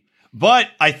 Blonsky, but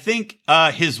I think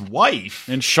his wife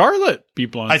and Charlotte B.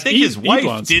 Blonsky. I think his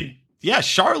wife did. Yeah,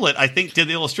 Charlotte, I think, did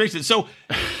the illustration. So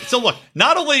look,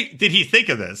 not only did he think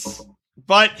of this,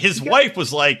 but his wife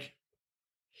was like,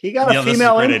 he got a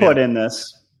female input in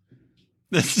this.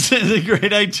 This is a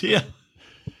great idea.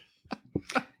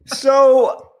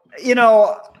 So,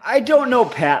 I don't know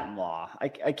patent law.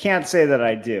 I can't say that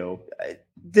I do.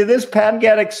 Did this patent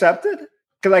get accepted?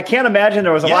 Because I can't imagine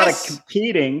there was a lot of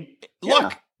competing.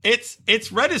 Look.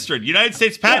 It's registered. United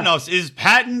States Patent Office is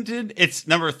patented. It's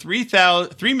number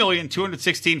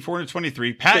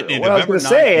 3,216,423. Patented. What I was going to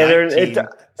say,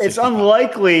 it's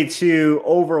unlikely to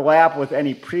overlap with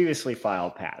any previously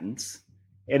filed patents.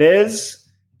 It is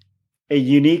a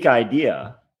unique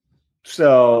idea,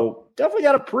 so definitely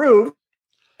got approved.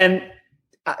 And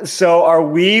so, are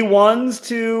we ones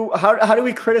to how do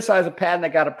we criticize a patent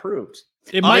that got approved?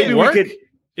 It might work.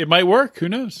 It might work. Who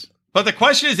knows? But the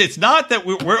question is, it's not that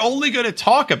we're only going to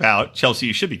talk about, Chelsea,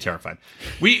 you should be terrified.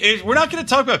 We're not going to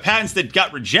talk about patents that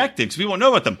got rejected because we won't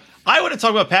know about them. I want to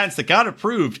talk about patents that got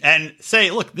approved and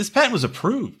say, look, this patent was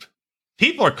approved.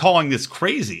 People are calling this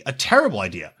crazy, a terrible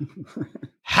idea.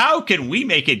 How can we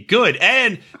make it good?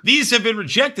 And these have been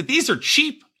rejected. These are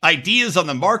cheap ideas on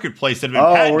the marketplace that have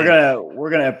been patented. We're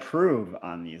gonna approve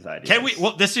on these ideas. Can we?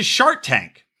 Well, this is Shark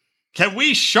Tank. Can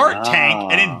we Shark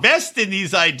Tank and invest in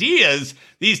these ideas,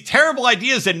 these terrible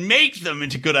ideas, and make them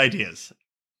into good ideas?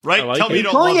 Right? Like Tell me you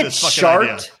don't love this fucking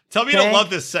idea. Tell me you don't love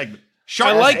this segment.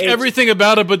 I like everything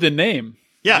about it but the name.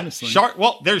 Yeah. Honestly.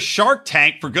 There's Shark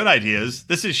Tank for good ideas.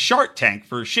 This is Shark Tank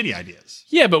for shitty ideas.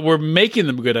 Yeah, but we're making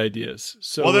them good ideas.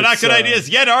 So well, they're not good ideas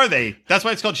yet, are they? That's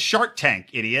why it's called Shark Tank,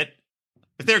 idiot.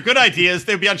 If they're good ideas,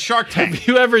 they'd be on Shark Tank. Have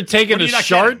you ever taken a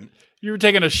shark? You were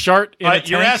taking a shart in a tank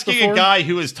You're asking before? a guy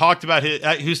who has talked about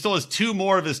who still has two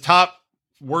more of his top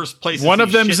worst places. One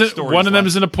of them is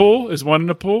in a pool. Is one in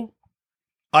a pool?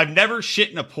 I've never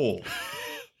shit in a pool.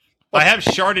 I have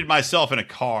sharted myself in a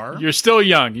car. You're still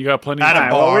young. You got plenty of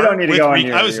time. Well, we don't need to go on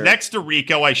here. I was next to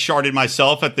Rico. I sharted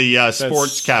myself at the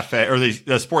sports cafe or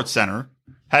the sports center.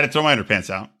 Had to throw my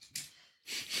underpants out.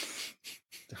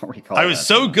 I was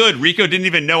so good, Rico didn't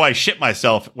even know I shit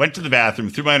myself, went to the bathroom,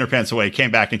 threw my underpants away,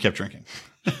 came back and kept drinking.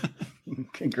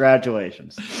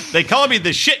 Congratulations. They call me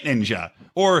the shit ninja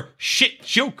or shit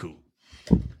joku.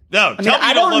 No, I mean,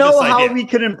 I don't know how we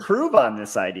could improve on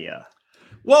this idea.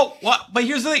 Well, but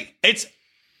here's the thing. It's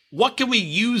what can we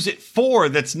use it for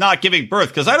that's not giving birth?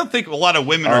 Because I don't think a lot of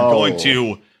women are going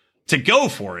to go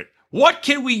for it. What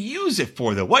can we use it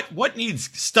for, though? What needs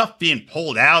stuff being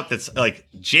pulled out that's like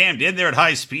jammed in there at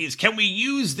high speeds? Can we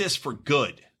use this for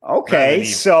good? Okay,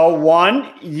 so one,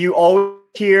 you always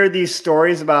hear these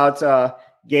stories about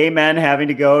gay men having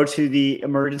to go to the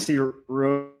emergency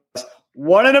room.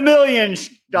 1 in a million,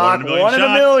 Doc. 1 in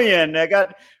a million. I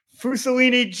got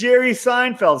Fusellini Jerry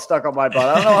Seinfeld stuck on my butt.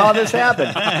 I don't know how this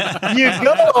happened. You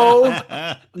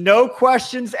go, no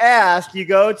questions asked. You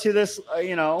go to this,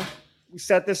 we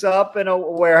set this up in a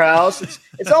warehouse.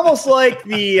 It's almost like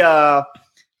the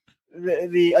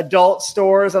adult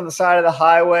stores on the side of the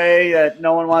highway that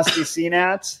no one wants to be seen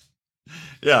at.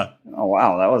 Yeah. Oh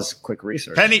wow, that was quick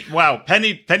research. Penny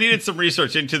did some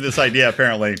research into this idea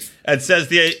apparently, and says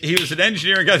he was an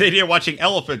engineer and got the idea watching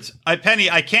elephants. Penny,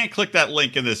 I can't click that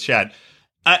link in this chat.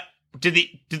 Did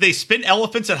they spin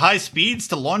elephants at high speeds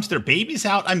to launch their babies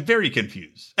out? I'm very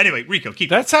confused. Anyway, Rico, keep.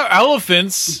 That's how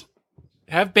elephants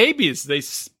have babies. They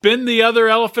spin the other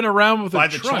elephant around with a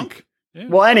trunk. Yeah.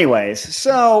 Well, anyways,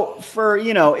 so for,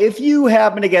 if you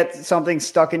happen to get something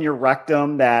stuck in your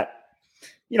rectum that,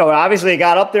 obviously it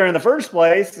got up there in the first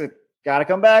place, it got to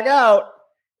come back out.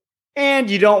 And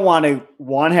you don't want to,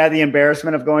 have the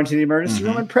embarrassment of going to the emergency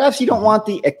room. And perhaps you don't want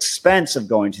the expense of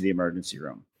going to the emergency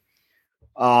room.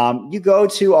 You go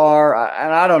to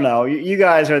and I don't know, you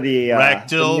guys are the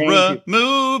rectal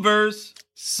removers.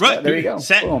 There you go.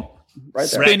 Boom. Right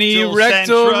there. Spinny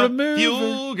rectal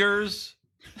removers.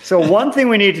 So one thing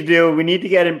we need to do, we need to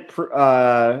get,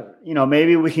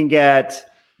 maybe we can get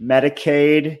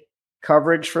Medicaid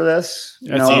coverage for this.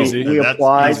 That's easy. We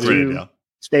apply to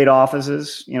state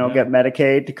offices, get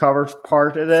Medicaid to cover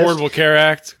part of this. Affordable Care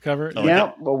Act cover it.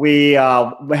 But we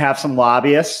have some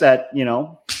lobbyists that,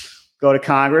 go to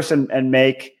Congress and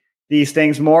make these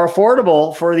things more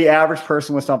affordable for the average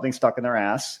person with something stuck in their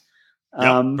ass.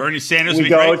 Bernie Sanders we would be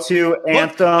go great. to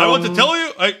Anthem. I want to tell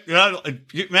you,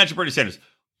 imagine Bernie Sanders.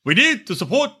 We need to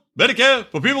support Medicare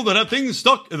for people that have things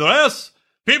stuck in their ass.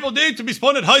 People need to be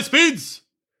spun at high speeds.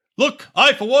 Look,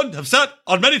 I, for one, have sat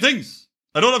on many things.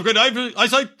 I don't have good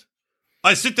eyesight.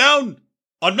 I sit down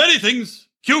on many things.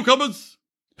 Cucumbers,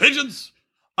 pigeons.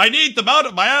 I need them out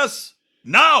of my ass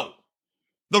now.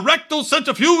 The rectal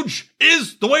centrifuge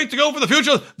is the way to go for the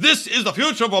future. This is the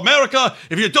future of America.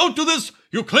 If you don't do this,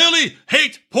 you clearly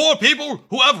hate poor people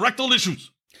who have rectal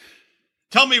issues.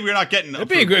 Tell me we're not getting... It'd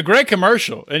be a great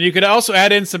commercial. And you could also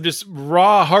add in some just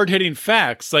raw, hard-hitting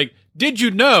facts. Like, did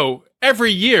you know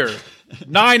every year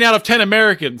 9 out of 10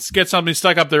 Americans get something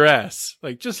stuck up their ass?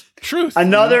 Like, just truth.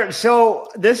 So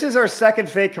this is our second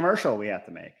fake commercial we have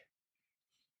to make.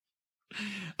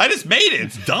 I just made it.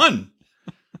 It's done.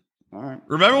 All right.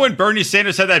 Remember when Bernie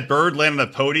Sanders had that bird land on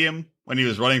the podium when he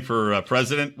was running for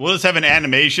president? We'll just have an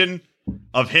animation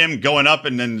of him going up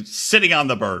and then sitting on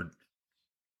the bird.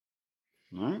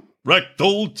 All right.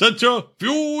 Rectal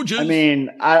centrifuges. I mean,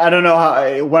 I don't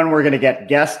know when we're going to get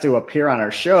guests to appear on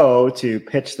our show to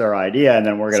pitch their idea, and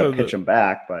then we're going to pitch them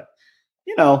back. But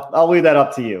I'll leave that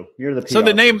up to you. You're the PR So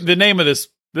the name of this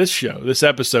show, this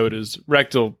episode is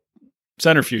Rectal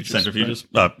Centrifuges. Centrifuges.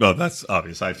 Right? Oh, that's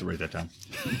obvious. I have to write that down.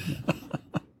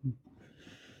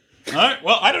 All right.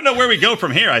 Well, I don't know where we go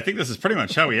from here. I think this is pretty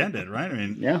much how we ended, right? I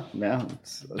mean, yeah.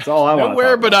 That's all I want.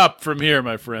 Nowhere but up from here,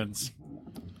 my friends.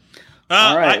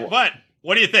 All right. But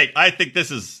what do you think? I think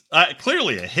this is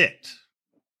clearly a hit.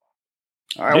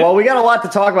 All right. Well, we got a lot to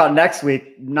talk about next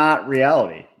week. Not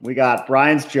reality. We got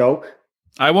Brian's joke.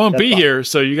 I won't be here,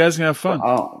 so you guys can have fun.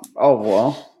 Oh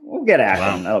well, we'll get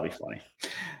Ackland. That'll be funny.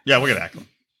 Yeah, we'll get Ackland.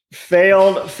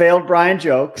 Failed Brian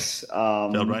jokes.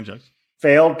 Failed Brian jokes.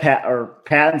 Failed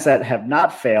patents that have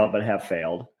not failed but have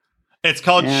failed. It's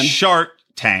called Shark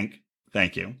Tank.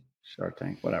 Thank you. Shark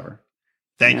Tank, whatever.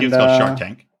 Thank you. It's called Shark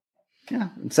Tank. Yeah.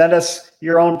 And send us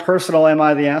your own personal Am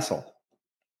I the Asshole?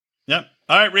 Yep.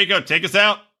 All right, Rico, take us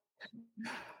out.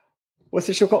 What's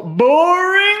the show called?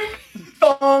 Boring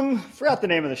Thong. Forgot the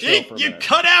name of the show. You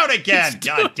cut out again.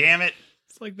 God damn it.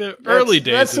 It's like the early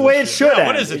days. That's the way it should end.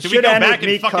 What is it? Do we go back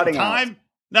in fucking time? Out.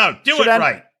 No, do it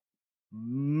right.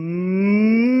 Boring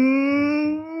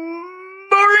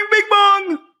Big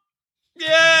Bong.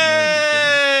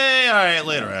 Yay! All right,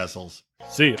 later, assholes.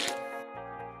 See you.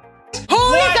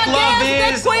 Who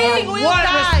is the queen?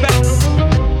 What respect?